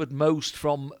suffered most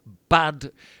from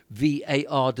bad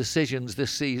VAR decisions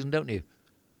this season, don't you?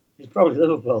 It's probably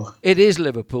Liverpool. It is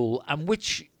Liverpool, and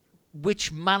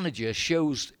which manager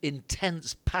shows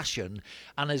intense passion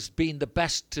and has been the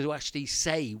best to actually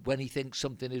say when he thinks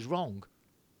something is wrong?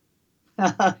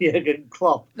 Jurgen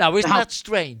Klopp. Now, isn't that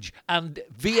strange? And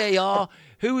VAR,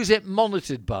 who is it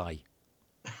monitored by?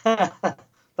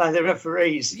 By the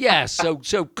referees. Yeah, so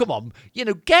come on,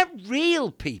 get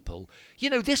real, people.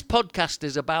 This podcast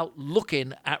is about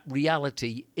looking at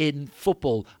reality in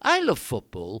football. I love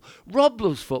football, Rob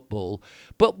loves football,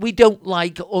 but we don't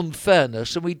like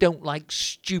unfairness and we don't like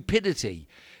stupidity.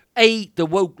 A, the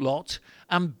woke lot,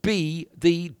 and B,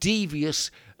 the devious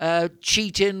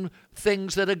cheating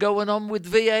things that are going on with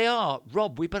VAR.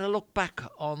 Rob, we better look back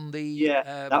on the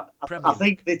Premier I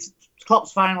think it's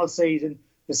Klopp's final season.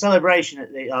 the celebration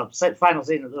at the final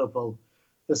scene at Liverpool,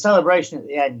 the celebration at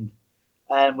the end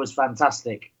was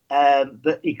fantastic.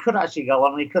 But he could actually go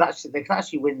on. They could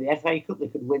actually win the FA Cup. They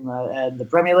could win the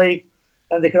Premier League,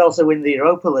 and they could also win the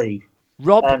Europa League.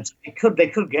 Rob, so they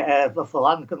could get a full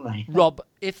hand, couldn't they? Rob,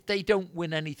 if they don't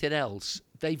win anything else,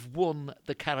 they've won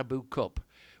the Carabao Cup.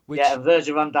 Yeah, and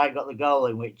Virgil van Dijk got the goal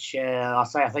in which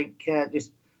I think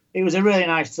it was a really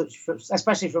nice touch,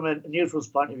 especially from a neutral's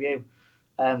point of view.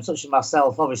 Such as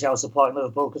myself, obviously I was supporting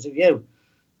Liverpool because of you.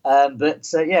 But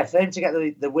for him to get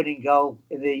the winning goal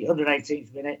in the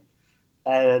 118th minute,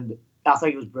 I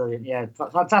think it was brilliant. Yeah,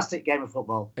 fantastic game of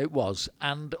football. It was.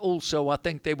 And also, I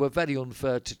think they were very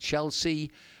unfair to Chelsea.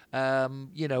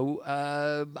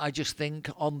 I just think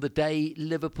on the day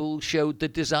Liverpool showed the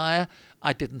desire.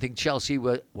 I didn't think Chelsea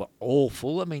were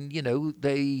awful. I mean,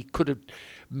 they could have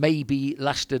maybe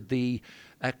lasted the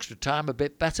extra time a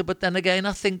bit better. But then again,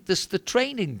 I think there's the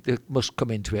training that must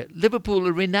come into it. Liverpool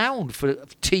are renowned for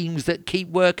teams that keep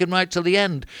working right till the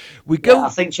end. I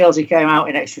think Chelsea came out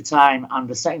in extra time, and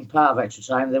the second part of extra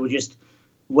time, they were just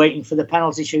waiting for the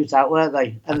penalty shootout, weren't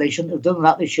they? And they shouldn't have done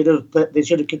that. They should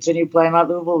have continued playing like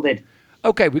Liverpool did.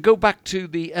 Okay, we go back to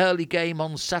the early game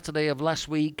on Saturday of last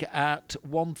week at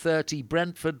 1:30.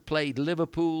 Brentford played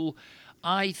Liverpool.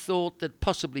 I thought that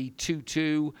possibly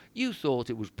 2-2. You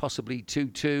thought it was possibly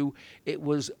 2-2. It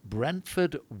was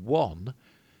Brentford 1,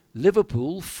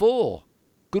 Liverpool 4.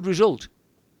 Good result.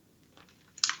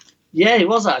 Yeah, it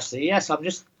was actually. Yes, I'm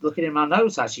just looking in my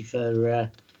notes actually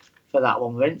for that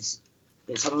one, Vince.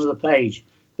 It's on another page.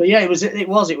 But yeah, it was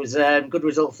good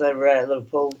result for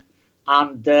Liverpool,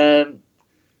 and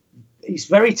it's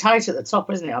very tight at the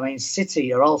top, isn't it? I mean,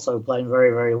 City are also playing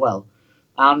very, very well.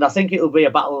 And I think it will be a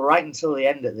battle right until the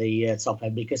end at the top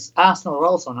end, because Arsenal are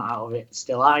also not out of it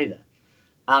still either.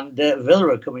 And Villa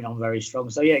are coming on very strong.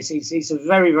 So, yeah, it's a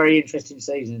very, very interesting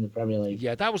season in the Premier League.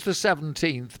 Yeah, that was the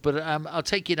 17th. But I'll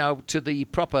take you now to the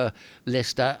proper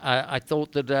list I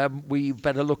thought that we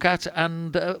better look at.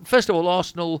 And first of all,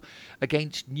 Arsenal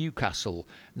against Newcastle.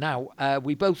 Now,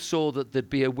 we both saw that there'd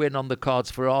be a win on the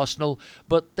cards for Arsenal,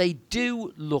 but they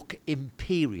do look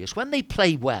imperious. When they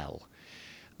play well,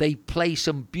 they play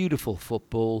some beautiful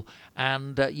football,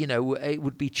 and, it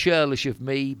would be churlish of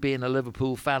me, being a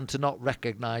Liverpool fan, to not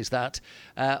recognise that.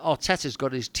 Arteta's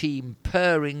got his team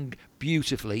purring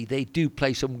beautifully. They do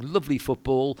play some lovely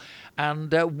football,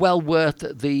 and well worth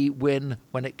the win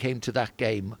when it came to that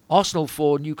game. Arsenal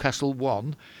 4, Newcastle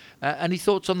 1. Any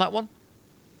thoughts on that one?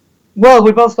 Well,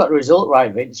 we both got the result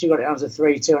right, Vince. You got it down to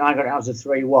 3-2, and I got it down to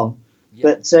 3-1.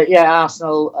 Yep. But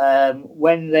Arsenal,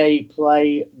 when they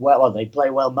play well, they play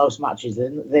well most matches.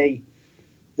 They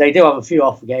do have a few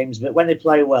off games, but when they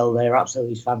play well, they're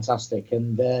absolutely fantastic.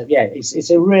 And it's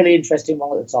a really interesting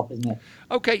one at the top, isn't it?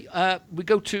 Okay, we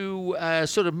go to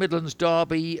sort of Midlands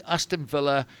derby. Aston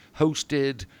Villa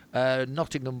hosted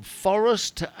Nottingham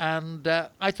Forest, and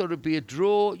I thought it'd be a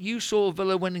draw. You saw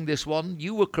Villa winning this one.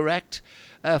 You were correct.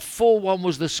 4-1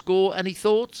 was the score. Any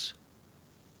thoughts?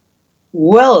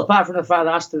 Well, apart from the fact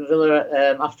that Aston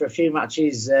Villa, after a few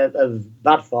matches of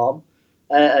bad form,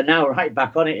 are now right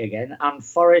back on it again, and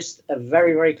Forest are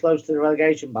very, very close to the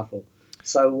relegation battle.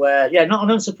 So, not an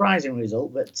unsurprising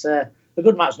result, but a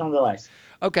good match nonetheless.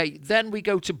 Okay, then we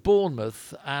go to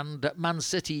Bournemouth and Man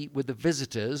City with the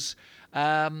visitors.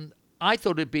 I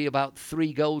thought it'd be about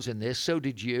 3 goals in this, so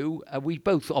did you. We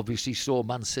both obviously saw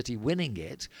Man City winning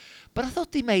it, but I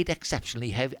thought they made exceptionally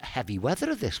heavy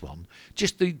weather of this one.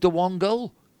 Just the one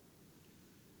goal.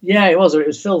 Yeah, it was. It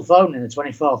was Phil Foden in the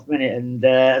 24th minute, and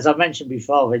as I've mentioned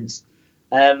before, Vince,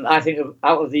 I think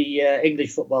out of the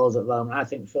English footballers at the moment, I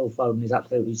think Phil Foden is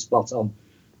absolutely spot on.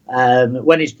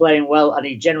 When he's playing well, and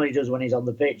he generally does when he's on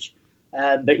the pitch.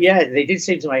 But yeah, they did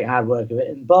seem to make hard work of it,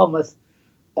 and Bournemouth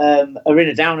are in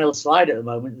a downhill slide at the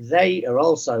moment. They are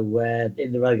also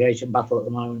in the relegation battle at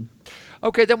the moment.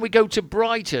 Okay, then we go to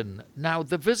Brighton. Now,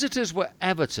 the visitors were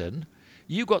Everton.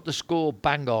 You got the score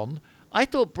bang on. I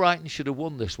thought Brighton should have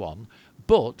won this one,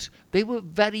 but they were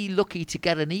very lucky to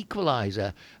get an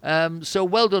equaliser. So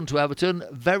well done to Everton.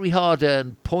 Very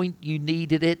hard-earned point. You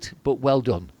needed it, but well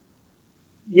done.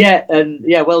 Yeah, and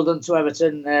well done to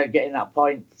Everton getting that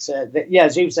point.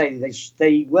 As you say,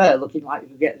 they were looking like they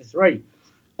could get the 3.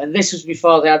 And this was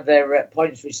before they had their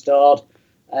points restored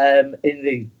in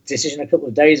the decision a couple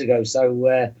of days ago.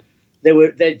 So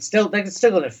they're still going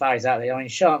to fight out there. I mean,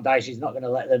 Sean Dyche is not going to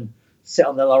let them sit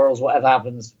on their laurels, whatever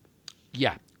happens.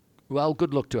 Yeah. Well,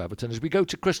 good luck to Everton. As we go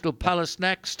to Crystal Palace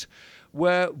next,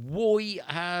 where Woy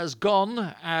has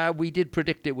gone. We did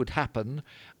predict it would happen.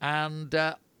 And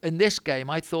in this game,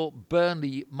 I thought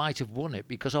Burnley might have won it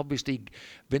because obviously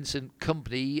Vincent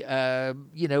Kompany,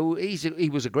 he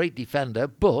was a great defender.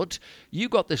 But you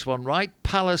got this one right.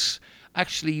 Palace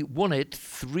actually won it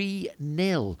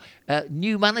 3-0.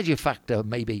 New manager factor,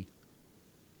 maybe.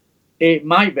 It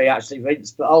might be, actually,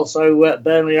 Vince, but also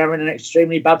Burnley are in an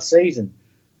extremely bad season.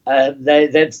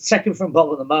 They're second from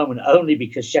bottom at the moment only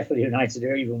because Sheffield United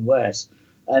are even worse,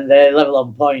 and they're level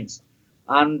on points.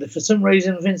 And for some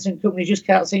reason, Vincent Kompany just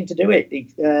can't seem to do it,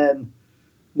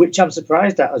 which I'm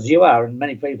surprised at, as you are, and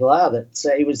many people are,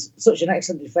 that he was such an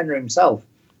excellent defender himself,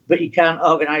 but he can't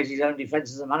organise his own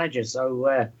defence as a manager. So,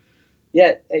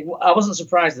 I wasn't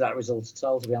surprised at that result at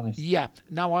all, to be honest. Yeah.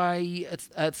 Now, I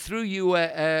threw you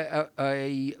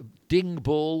a ding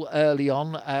ball early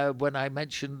on when I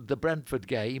mentioned the Brentford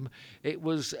game. It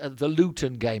was the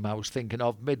Luton game I was thinking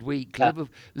of midweek. Yeah.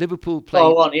 Liverpool played.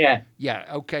 4-1, yeah. Yeah,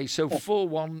 okay, so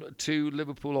 4-1 to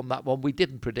Liverpool on that one. We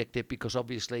didn't predict it because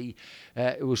obviously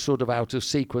it was sort of out of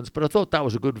sequence, but I thought that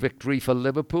was a good victory for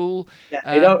Liverpool. Yeah,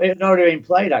 it had already been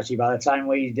played, actually, by the time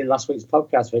we did last week's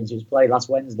podcast, Vince. It was played last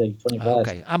Wednesday, 21st.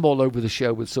 Okay, I'm all over the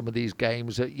show with some of these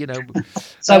games,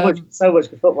 so much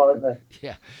for football, isn't there?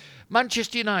 Yeah.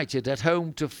 Manchester United at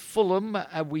home to Fulham.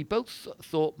 We both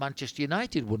thought Manchester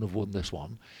United would have won this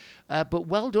one. But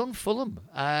well done, Fulham.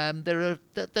 They're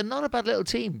not a bad little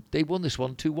team. They won this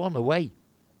one 2-1 away.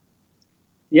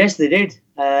 Yes, they did.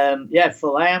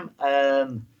 Fulham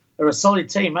are a solid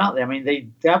team, aren't they? I mean, they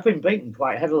have been beaten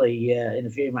quite heavily in a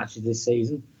few matches this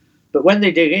season. But when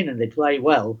they dig in and they play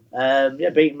well,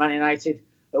 beating Man United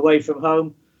away from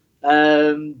home,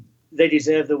 they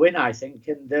deserve the win, I think.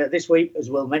 And this week, as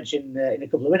we'll mention in a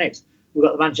couple of minutes, we've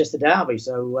got the Manchester Derby.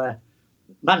 So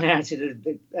Man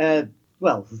United,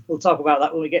 we'll talk about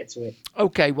that when we get to it.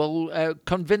 Okay, well,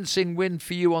 convincing win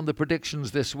for you on the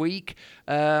predictions this week.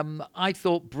 I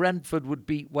thought Brentford would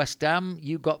beat West Ham.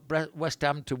 You got West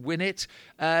Ham to win it.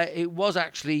 It was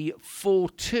actually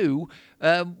 4-2,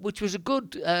 which was a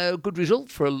good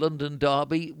result for a London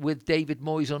derby with David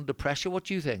Moyes under pressure. What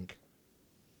do you think?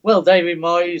 Well, David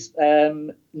Moyes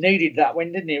needed that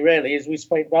win, didn't he, really? As we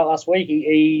spoke about last week,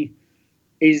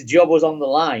 his job was on the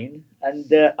line. And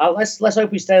let's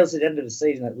hope he stays to the end of the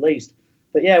season at least.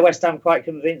 But yeah, West Ham quite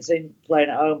convincing,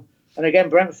 playing at home. And again,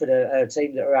 Brentford are a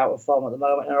team that are out of form at the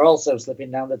moment and are also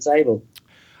slipping down the table.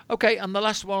 Okay, and the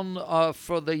last one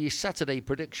for the Saturday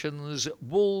predictions.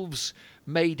 Wolves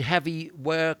made heavy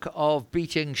work of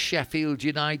beating Sheffield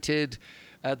United.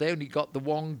 They only got the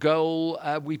one goal.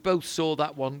 We both saw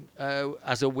that one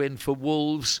as a win for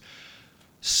Wolves.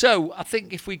 So I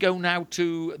think if we go now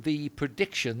to the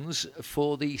predictions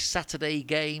for the Saturday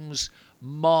games,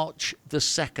 March the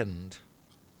 2nd.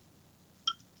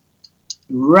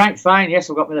 Right, fine. Yes,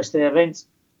 I've got my list here, Vince.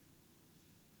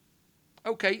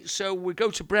 Okay, so we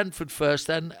go to Brentford first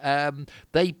then.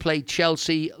 They played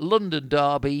Chelsea, London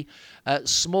derby,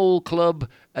 small club,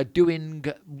 doing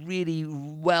really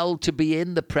well to be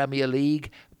in the Premier League,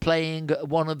 playing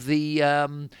one of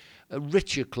the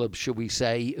richer clubs, shall we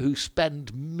say, who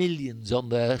spend millions on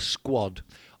their squad.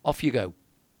 Off you go.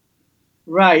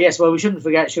 Right, yes, well, we shouldn't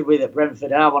forget, should we, that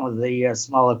Brentford are one of the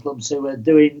smaller clubs who are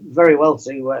doing very well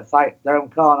to fight their own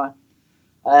corner.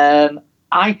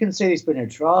 I can see this being a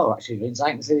draw, actually, Vince.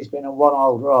 I can see this being a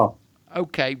 1-1 draw.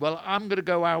 Okay, well, I'm going to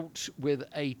go out with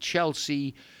a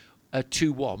Chelsea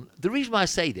 2-1. The reason why I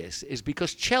say this is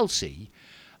because Chelsea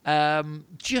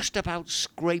just about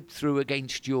scraped through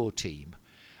against your team.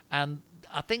 And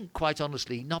I think, quite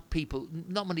honestly, not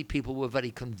many people were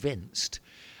very convinced.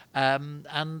 And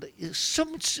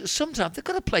sometimes they've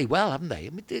got to play well, haven't they? I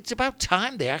mean, it's about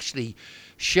time they actually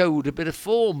showed a bit of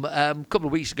form. A couple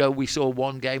of weeks ago, we saw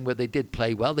one game where they did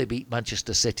play well. They beat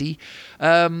Manchester City,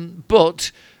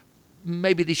 but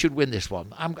maybe they should win this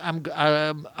one.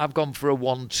 I've gone for a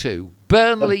 1-2.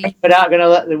 Burnley. Brentford aren't going to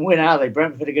let them win, are they?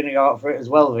 Brentford are going to go out for it as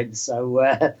well, Vince. So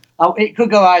it could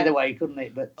go either way, couldn't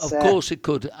it? But of course it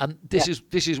could, and this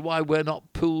is why we're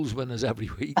not pools winners every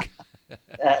week.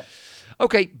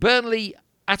 Okay, Burnley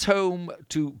at home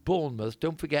to Bournemouth.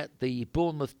 Don't forget, the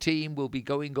Bournemouth team will be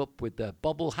going up with their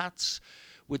bobble hats,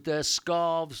 with their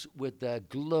scarves, with their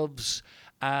gloves,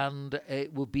 and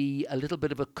it will be a little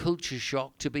bit of a culture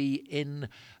shock to be in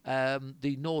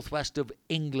the northwest of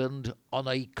England on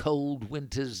a cold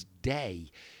winter's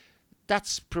day.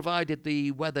 That's provided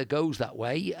the weather goes that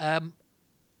way.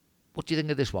 What do you think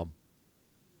of this one?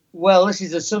 Well, this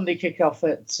is a Sunday kickoff.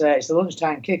 It's a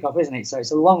lunchtime kickoff, isn't it? So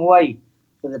it's a long way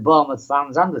for the Bournemouth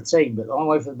fans and the team, but a long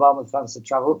way for the Bournemouth fans to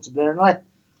travel up to Burnley.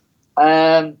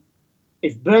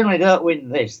 If Burnley don't win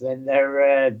this, then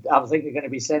I think they're going to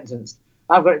be sentenced.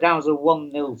 I've got it down as a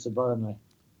 1-0 to Burnley.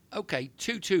 Okay,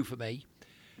 2-2 for me.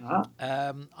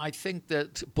 Uh-huh. I think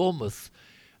that Bournemouth,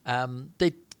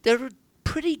 they're a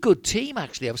pretty good team,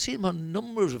 actually. I've seen them on a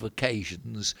number of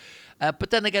occasions. But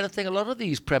then again, I think a lot of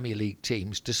these Premier League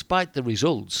teams, despite the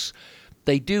results,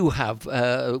 they do have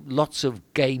lots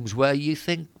of games where you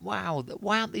think, wow,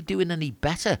 why aren't they doing any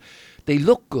better? They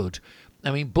look good. I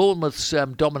mean, Bournemouth's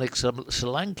Dominic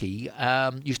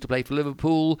Solanke used to play for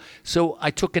Liverpool, so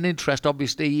I took an interest,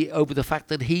 obviously, over the fact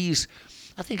that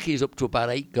I think he's up to about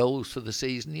 8 goals for the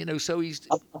season, so he's...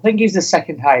 I think he's the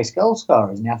second highest goal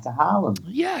scorer, isn't he, after Haaland?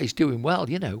 Yeah, he's doing well,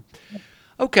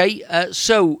 Okay,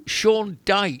 so Sean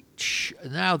Dyche,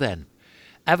 now then.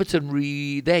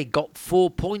 Everton, they got 4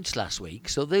 points last week,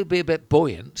 so they'll be a bit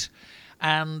buoyant.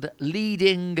 And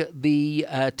leading the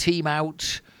team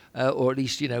out, or at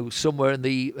least, somewhere in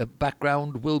the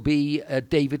background, will be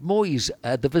David Moyes.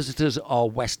 The visitors are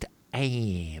West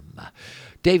Ham.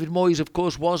 David Moyes, of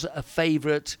course, was a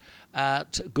favourite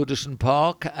at Goodison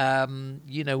Park.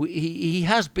 He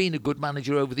has been a good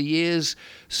manager over the years,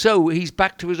 so he's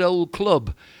back to his old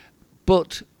club.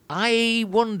 But I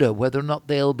wonder whether or not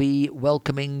they'll be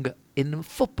welcoming in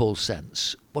football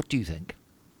sense. What do you think?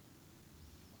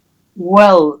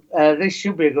 Well, this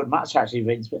should be a good match, actually,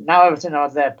 Vince. But now Everton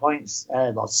have their points,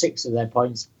 6 of their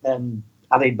points,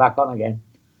 added back on again.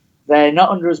 They're not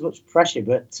under as much pressure,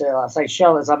 but I say,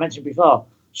 as I mentioned before,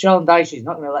 Sean Dyche is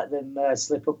not going to let them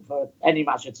slip up for any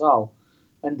match at all.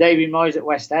 And David Moyes at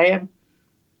West Ham,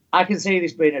 I can see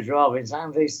this being a draw, Vince. I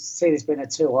can see this being a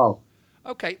 2-2.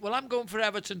 Okay, well, I'm going for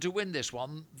Everton to win this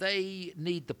one. They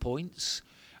need the points.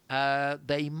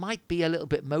 They might be a little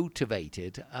bit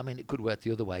motivated. I mean, it could work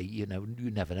the other way. You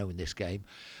never know in this game.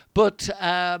 But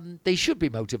they should be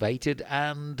motivated,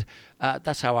 and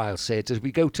that's how I'll say it as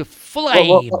we go to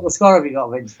Fulham. What score have you got,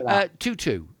 Vince, for that?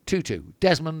 2-2. 2-2.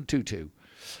 Desmond, 2-2.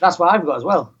 That's what I've got as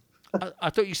well. I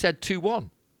thought you said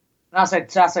 2-1. I said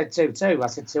 2-2. I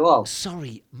said 2-0.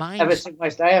 Sorry, mine. Everton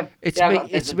West Ham. It's me.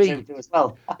 It's me. 2-2 as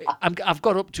well. I've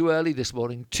got up too early this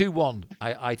morning. 2-1.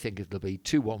 I think it'll be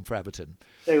 2-1 for Everton.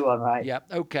 2-1, right? Yeah.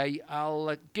 Okay.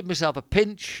 I'll give myself a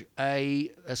pinch, a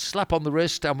slap on the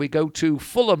wrist, and we go to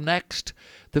Fulham next.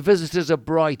 The visitors are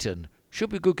Brighton.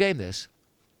 Should be a good game, this.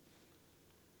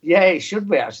 Yeah, it should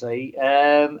be, actually.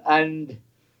 And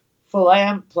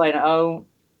Fulham playing at home.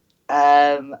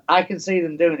 I can see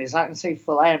them doing this. I can see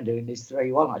Fulham doing this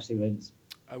 3-1, actually, Vince.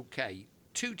 Okay.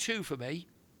 2-2 for me.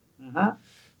 Uh-huh.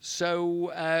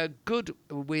 So, good.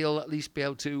 We'll at least be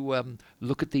able to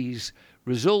look at these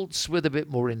results with a bit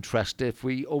more interest. If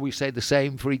we always say the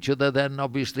same for each other, then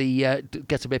obviously it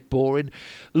gets a bit boring.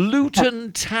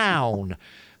 Luton Town,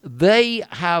 they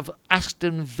have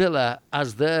Aston Villa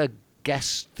as their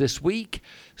guests this week.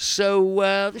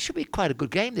 So, this should be quite a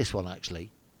good game, this one,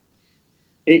 actually.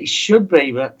 It should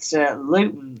be, but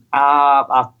Luton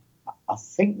are, I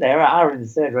think they are in the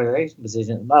third relegation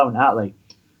position at the moment, aren't they?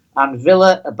 And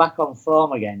Villa are back on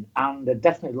form again, and they're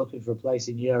definitely looking for a place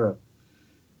in Europe.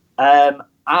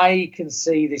 I can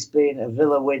see this being a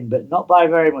Villa win, but not by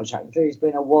very much. I can see it's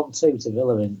been a 1-2 to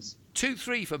Villa wins.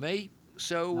 2-3 for me.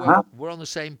 So we're on the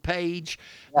same page.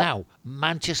 Yeah. Now,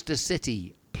 Manchester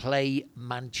City play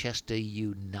Manchester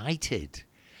United.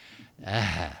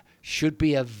 Should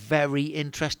be a very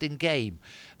interesting game.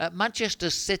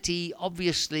 Manchester City,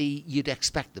 obviously, you'd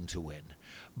expect them to win.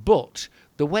 But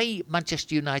the way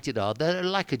Manchester United are, they're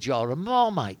like a jar of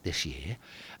Marmite this year.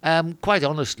 Quite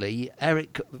honestly,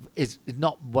 Eric is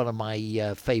not one of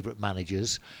my favourite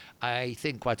managers. I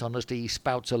think, quite honestly, he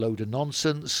spouts a load of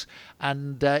nonsense,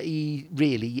 and he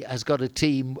really has got a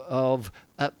team of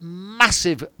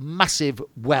massive, massive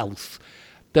wealth.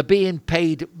 They're being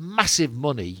paid massive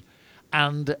money,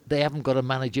 and they haven't got a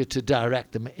manager to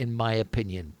direct them, in my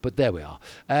opinion. But there we are.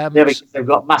 Because they've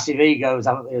got massive egos,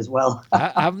 haven't they, as well?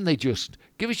 Haven't they just?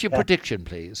 Give us your prediction,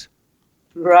 please.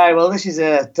 Right, well, this is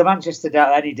to Manchester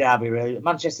Derby, any derby, really.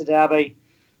 Manchester Derby,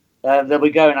 they'll be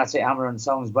going at it hammer and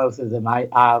tongs, both of them,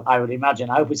 I would imagine.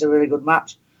 I hope it's a really good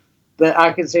match. But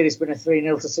I can see this being a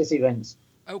 3-0 to City, Vince.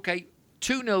 Okay,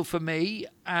 2-0 for me,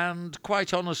 and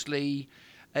quite honestly,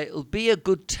 it'll be a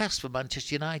good test for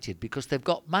Manchester United because they've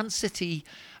got Man City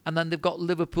and then they've got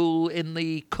Liverpool in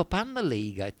the Cup and the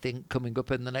League, I think, coming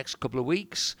up in the next couple of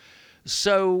weeks.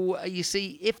 So, you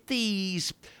see, if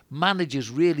these managers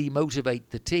really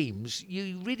motivate the teams,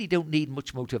 you really don't need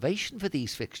much motivation for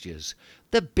these fixtures.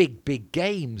 They're big, big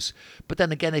games. But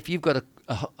then again, if you've got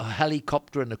a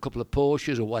helicopter and a couple of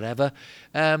Porsches or whatever,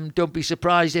 don't be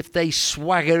surprised if they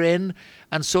swagger in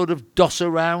and sort of doss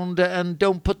around and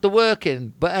don't put the work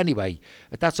in. But anyway,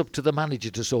 that's up to the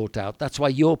manager to sort out. That's why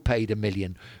you're paid $1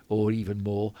 million or even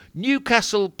more.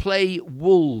 Newcastle play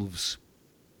Wolves.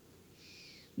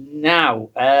 Now,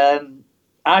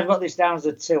 I've got this down as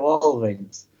a 2-all,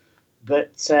 Vince,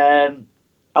 but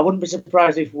I wouldn't be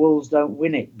surprised if Wolves don't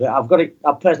win it. But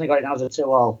I've personally got it down as a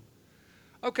 2-all.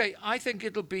 Okay, I think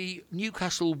it'll be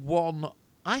Newcastle 1.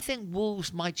 I think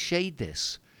Wolves might shade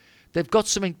this. They've got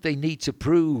something they need to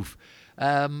prove.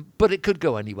 But it could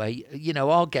go anyway.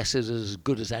 Our guess is as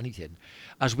good as anything.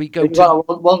 As we go You've to got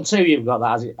a 1-2, you've got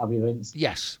that, have you, Vince?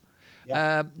 yes.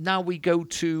 Yeah. Now we go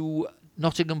to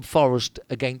Nottingham Forest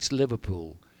against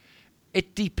Liverpool.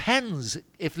 It depends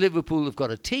if Liverpool have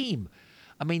got a team.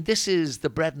 I mean, this is the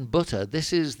bread and butter.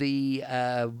 This is the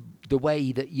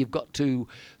way that you've got to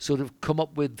sort of come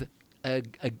up with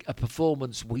a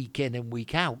performance week in and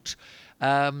week out.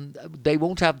 They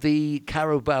won't have the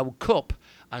Carabao Cup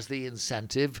as the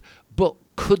incentive, but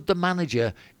could the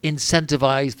manager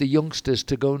incentivise the youngsters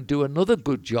to go and do another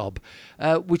good job?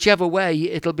 Whichever way,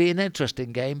 it'll be an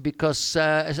interesting game because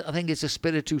I think it's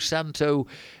Espiritu Santo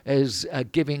is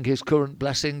giving his current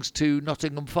blessings to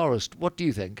Nottingham Forest. What do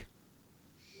you think?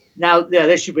 Now, yeah,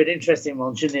 this should be an interesting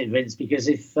one, shouldn't it, Vince? Because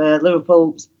if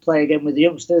Liverpool play again with the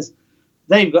youngsters,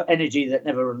 they've got energy that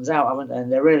never runs out, haven't they?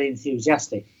 And they're really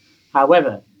enthusiastic.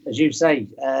 However, as you say,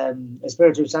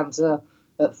 Espiritu Santo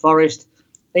at Forest,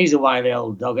 he's a wily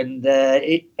old dog, and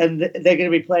they're going to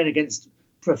be playing against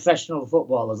professional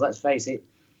footballers. Let's face it,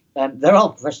 they're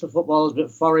all professional footballers,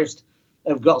 but Forest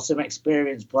have got some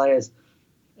experienced players.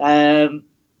 I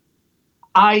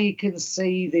can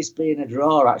see this being a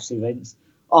draw, actually, Vince,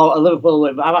 or a Liverpool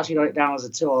win. But I've actually got it down as a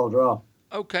 2-all draw.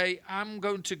 Okay, I'm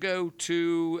going to go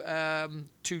to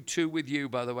 2-2 with you.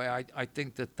 By the way, I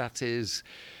think that is.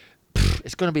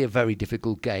 It's going to be a very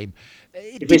difficult game.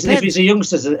 If it's the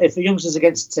youngsters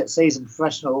against seasoned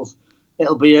professionals,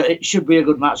 it should be a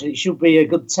good match, and it should be a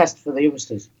good test for the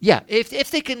youngsters. Yeah,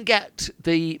 if they can get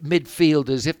the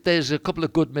midfielders, if there's a couple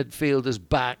of good midfielders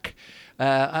back.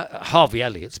 Harvey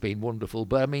Elliott's been wonderful,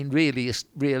 but I mean, really,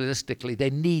 realistically, they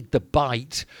need the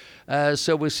bite.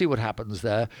 So we'll see what happens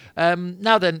there.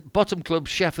 Now then, bottom club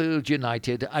Sheffield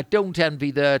United. I don't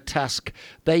envy their task.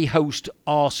 They host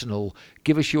Arsenal.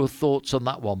 Give us your thoughts on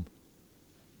that one.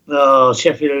 Oh,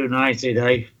 Sheffield United,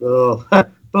 eh? Oh,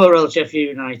 poor old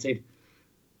Sheffield United.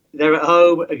 They're at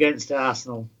home against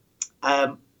Arsenal.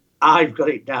 I've got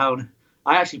it down.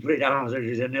 I actually put it down as a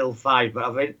 0-5, but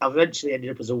I've eventually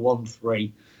ended up as a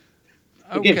 1-3.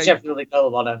 Okay. Give Sheffield the goal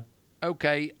of honour.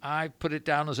 Okay, I put it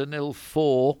down as a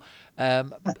 0-4.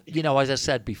 As I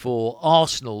said before,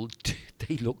 Arsenal,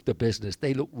 they look the business.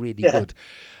 They look really good.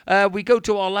 We go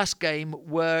to our last game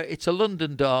where it's a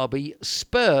London derby.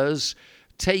 Spurs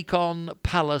take on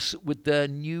Palace with their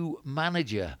new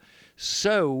manager.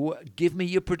 So give me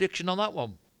your prediction on that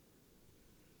one.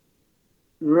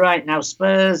 Right, now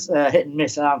Spurs hit and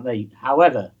miss, aren't they?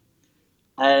 However,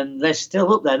 they're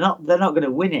still up there. They're not going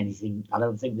to win anything, I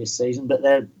don't think, this season, but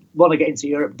they want to get into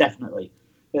Europe definitely,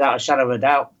 without a shadow of a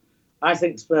doubt. I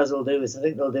think Spurs will do this. I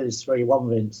think they'll do this 3-1,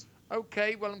 Vince.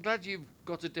 Okay, well, I'm glad you've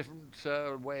got a different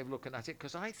way of looking at it,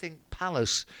 because I think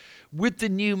Palace, with the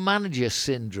new manager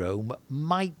syndrome,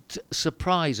 might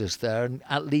surprise us there and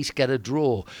at least get a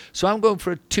draw. So I'm going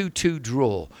for a 2-2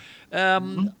 draw.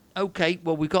 Okay,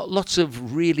 well, we've got lots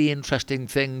of really interesting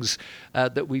things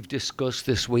that we've discussed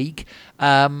this week.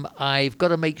 I've got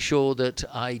to make sure that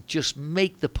I just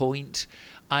make the point.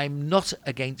 I'm not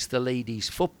against the ladies'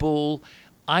 football.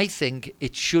 I think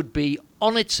it should be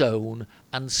on its own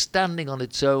and standing on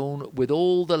its own, with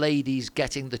all the ladies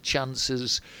getting the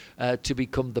chances to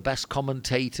become the best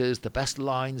commentators, the best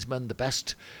linesmen, the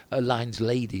best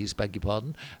ladies, beg your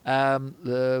pardon,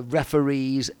 the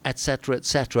referees, etc.,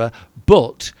 etc.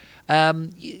 But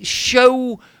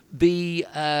show the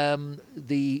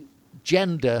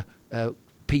gender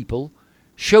people,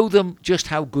 show them just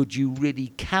how good you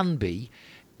really can be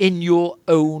in your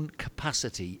own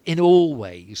capacity, in all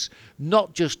ways,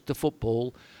 not just the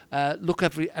football. Look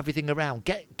everything around.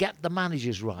 Get the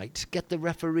managers right. Get the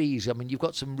referees. I mean, you've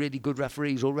got some really good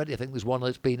referees already. I think there's one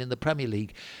that's been in the Premier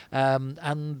League,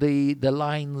 and the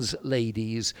lines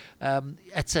ladies,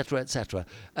 etc., etc.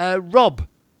 Rob,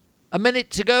 a minute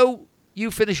to go.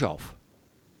 You finish off.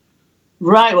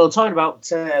 Right. Well, talking about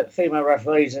female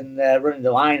referees and running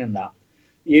the line and that,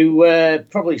 you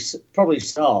probably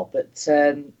saw, but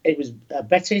it was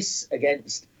Betis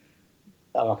against.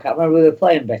 I can't remember who they were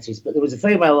playing Betis, but there was a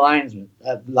female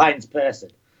lines person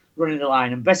running the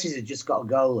line, and Betis had just got a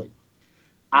goal in.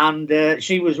 And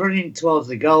she was running towards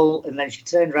the goal, and then she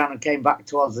turned around and came back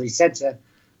towards the centre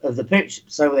of the pitch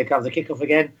so they could have the kick-off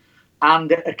again.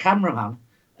 And a cameraman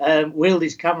wheeled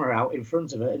his camera out in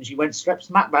front of her, and she went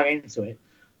smack bang into it.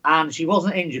 And she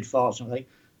wasn't injured, fortunately,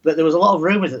 But there was a lot of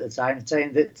rumours at the time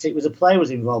saying that it was a player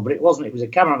was involved, but it wasn't. It was a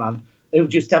cameraman who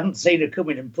just hadn't seen her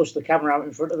coming and pushed the camera out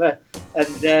in front of her.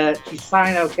 And she's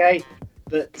fine, okay.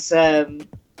 But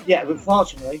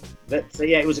unfortunately,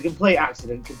 it was a complete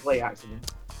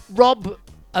accident. Rob,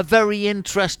 a very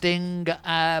interesting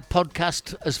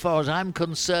podcast as far as I'm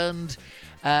concerned.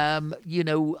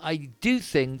 I do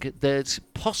think that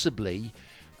possibly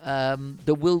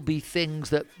there will be things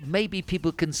that maybe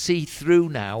people can see through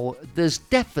now. There's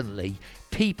definitely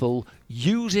people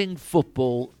using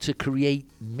football to create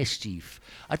mischief.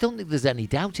 I don't think there's any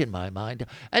doubt in my mind.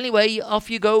 Anyway, off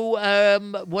you go.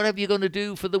 Whatever you're going to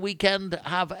do for the weekend,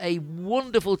 have a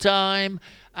wonderful time,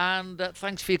 and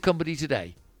thanks for your company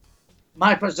today.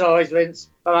 My pleasure as always, Vince.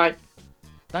 Bye-bye.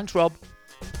 Thanks, Rob.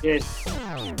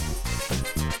 Cheers.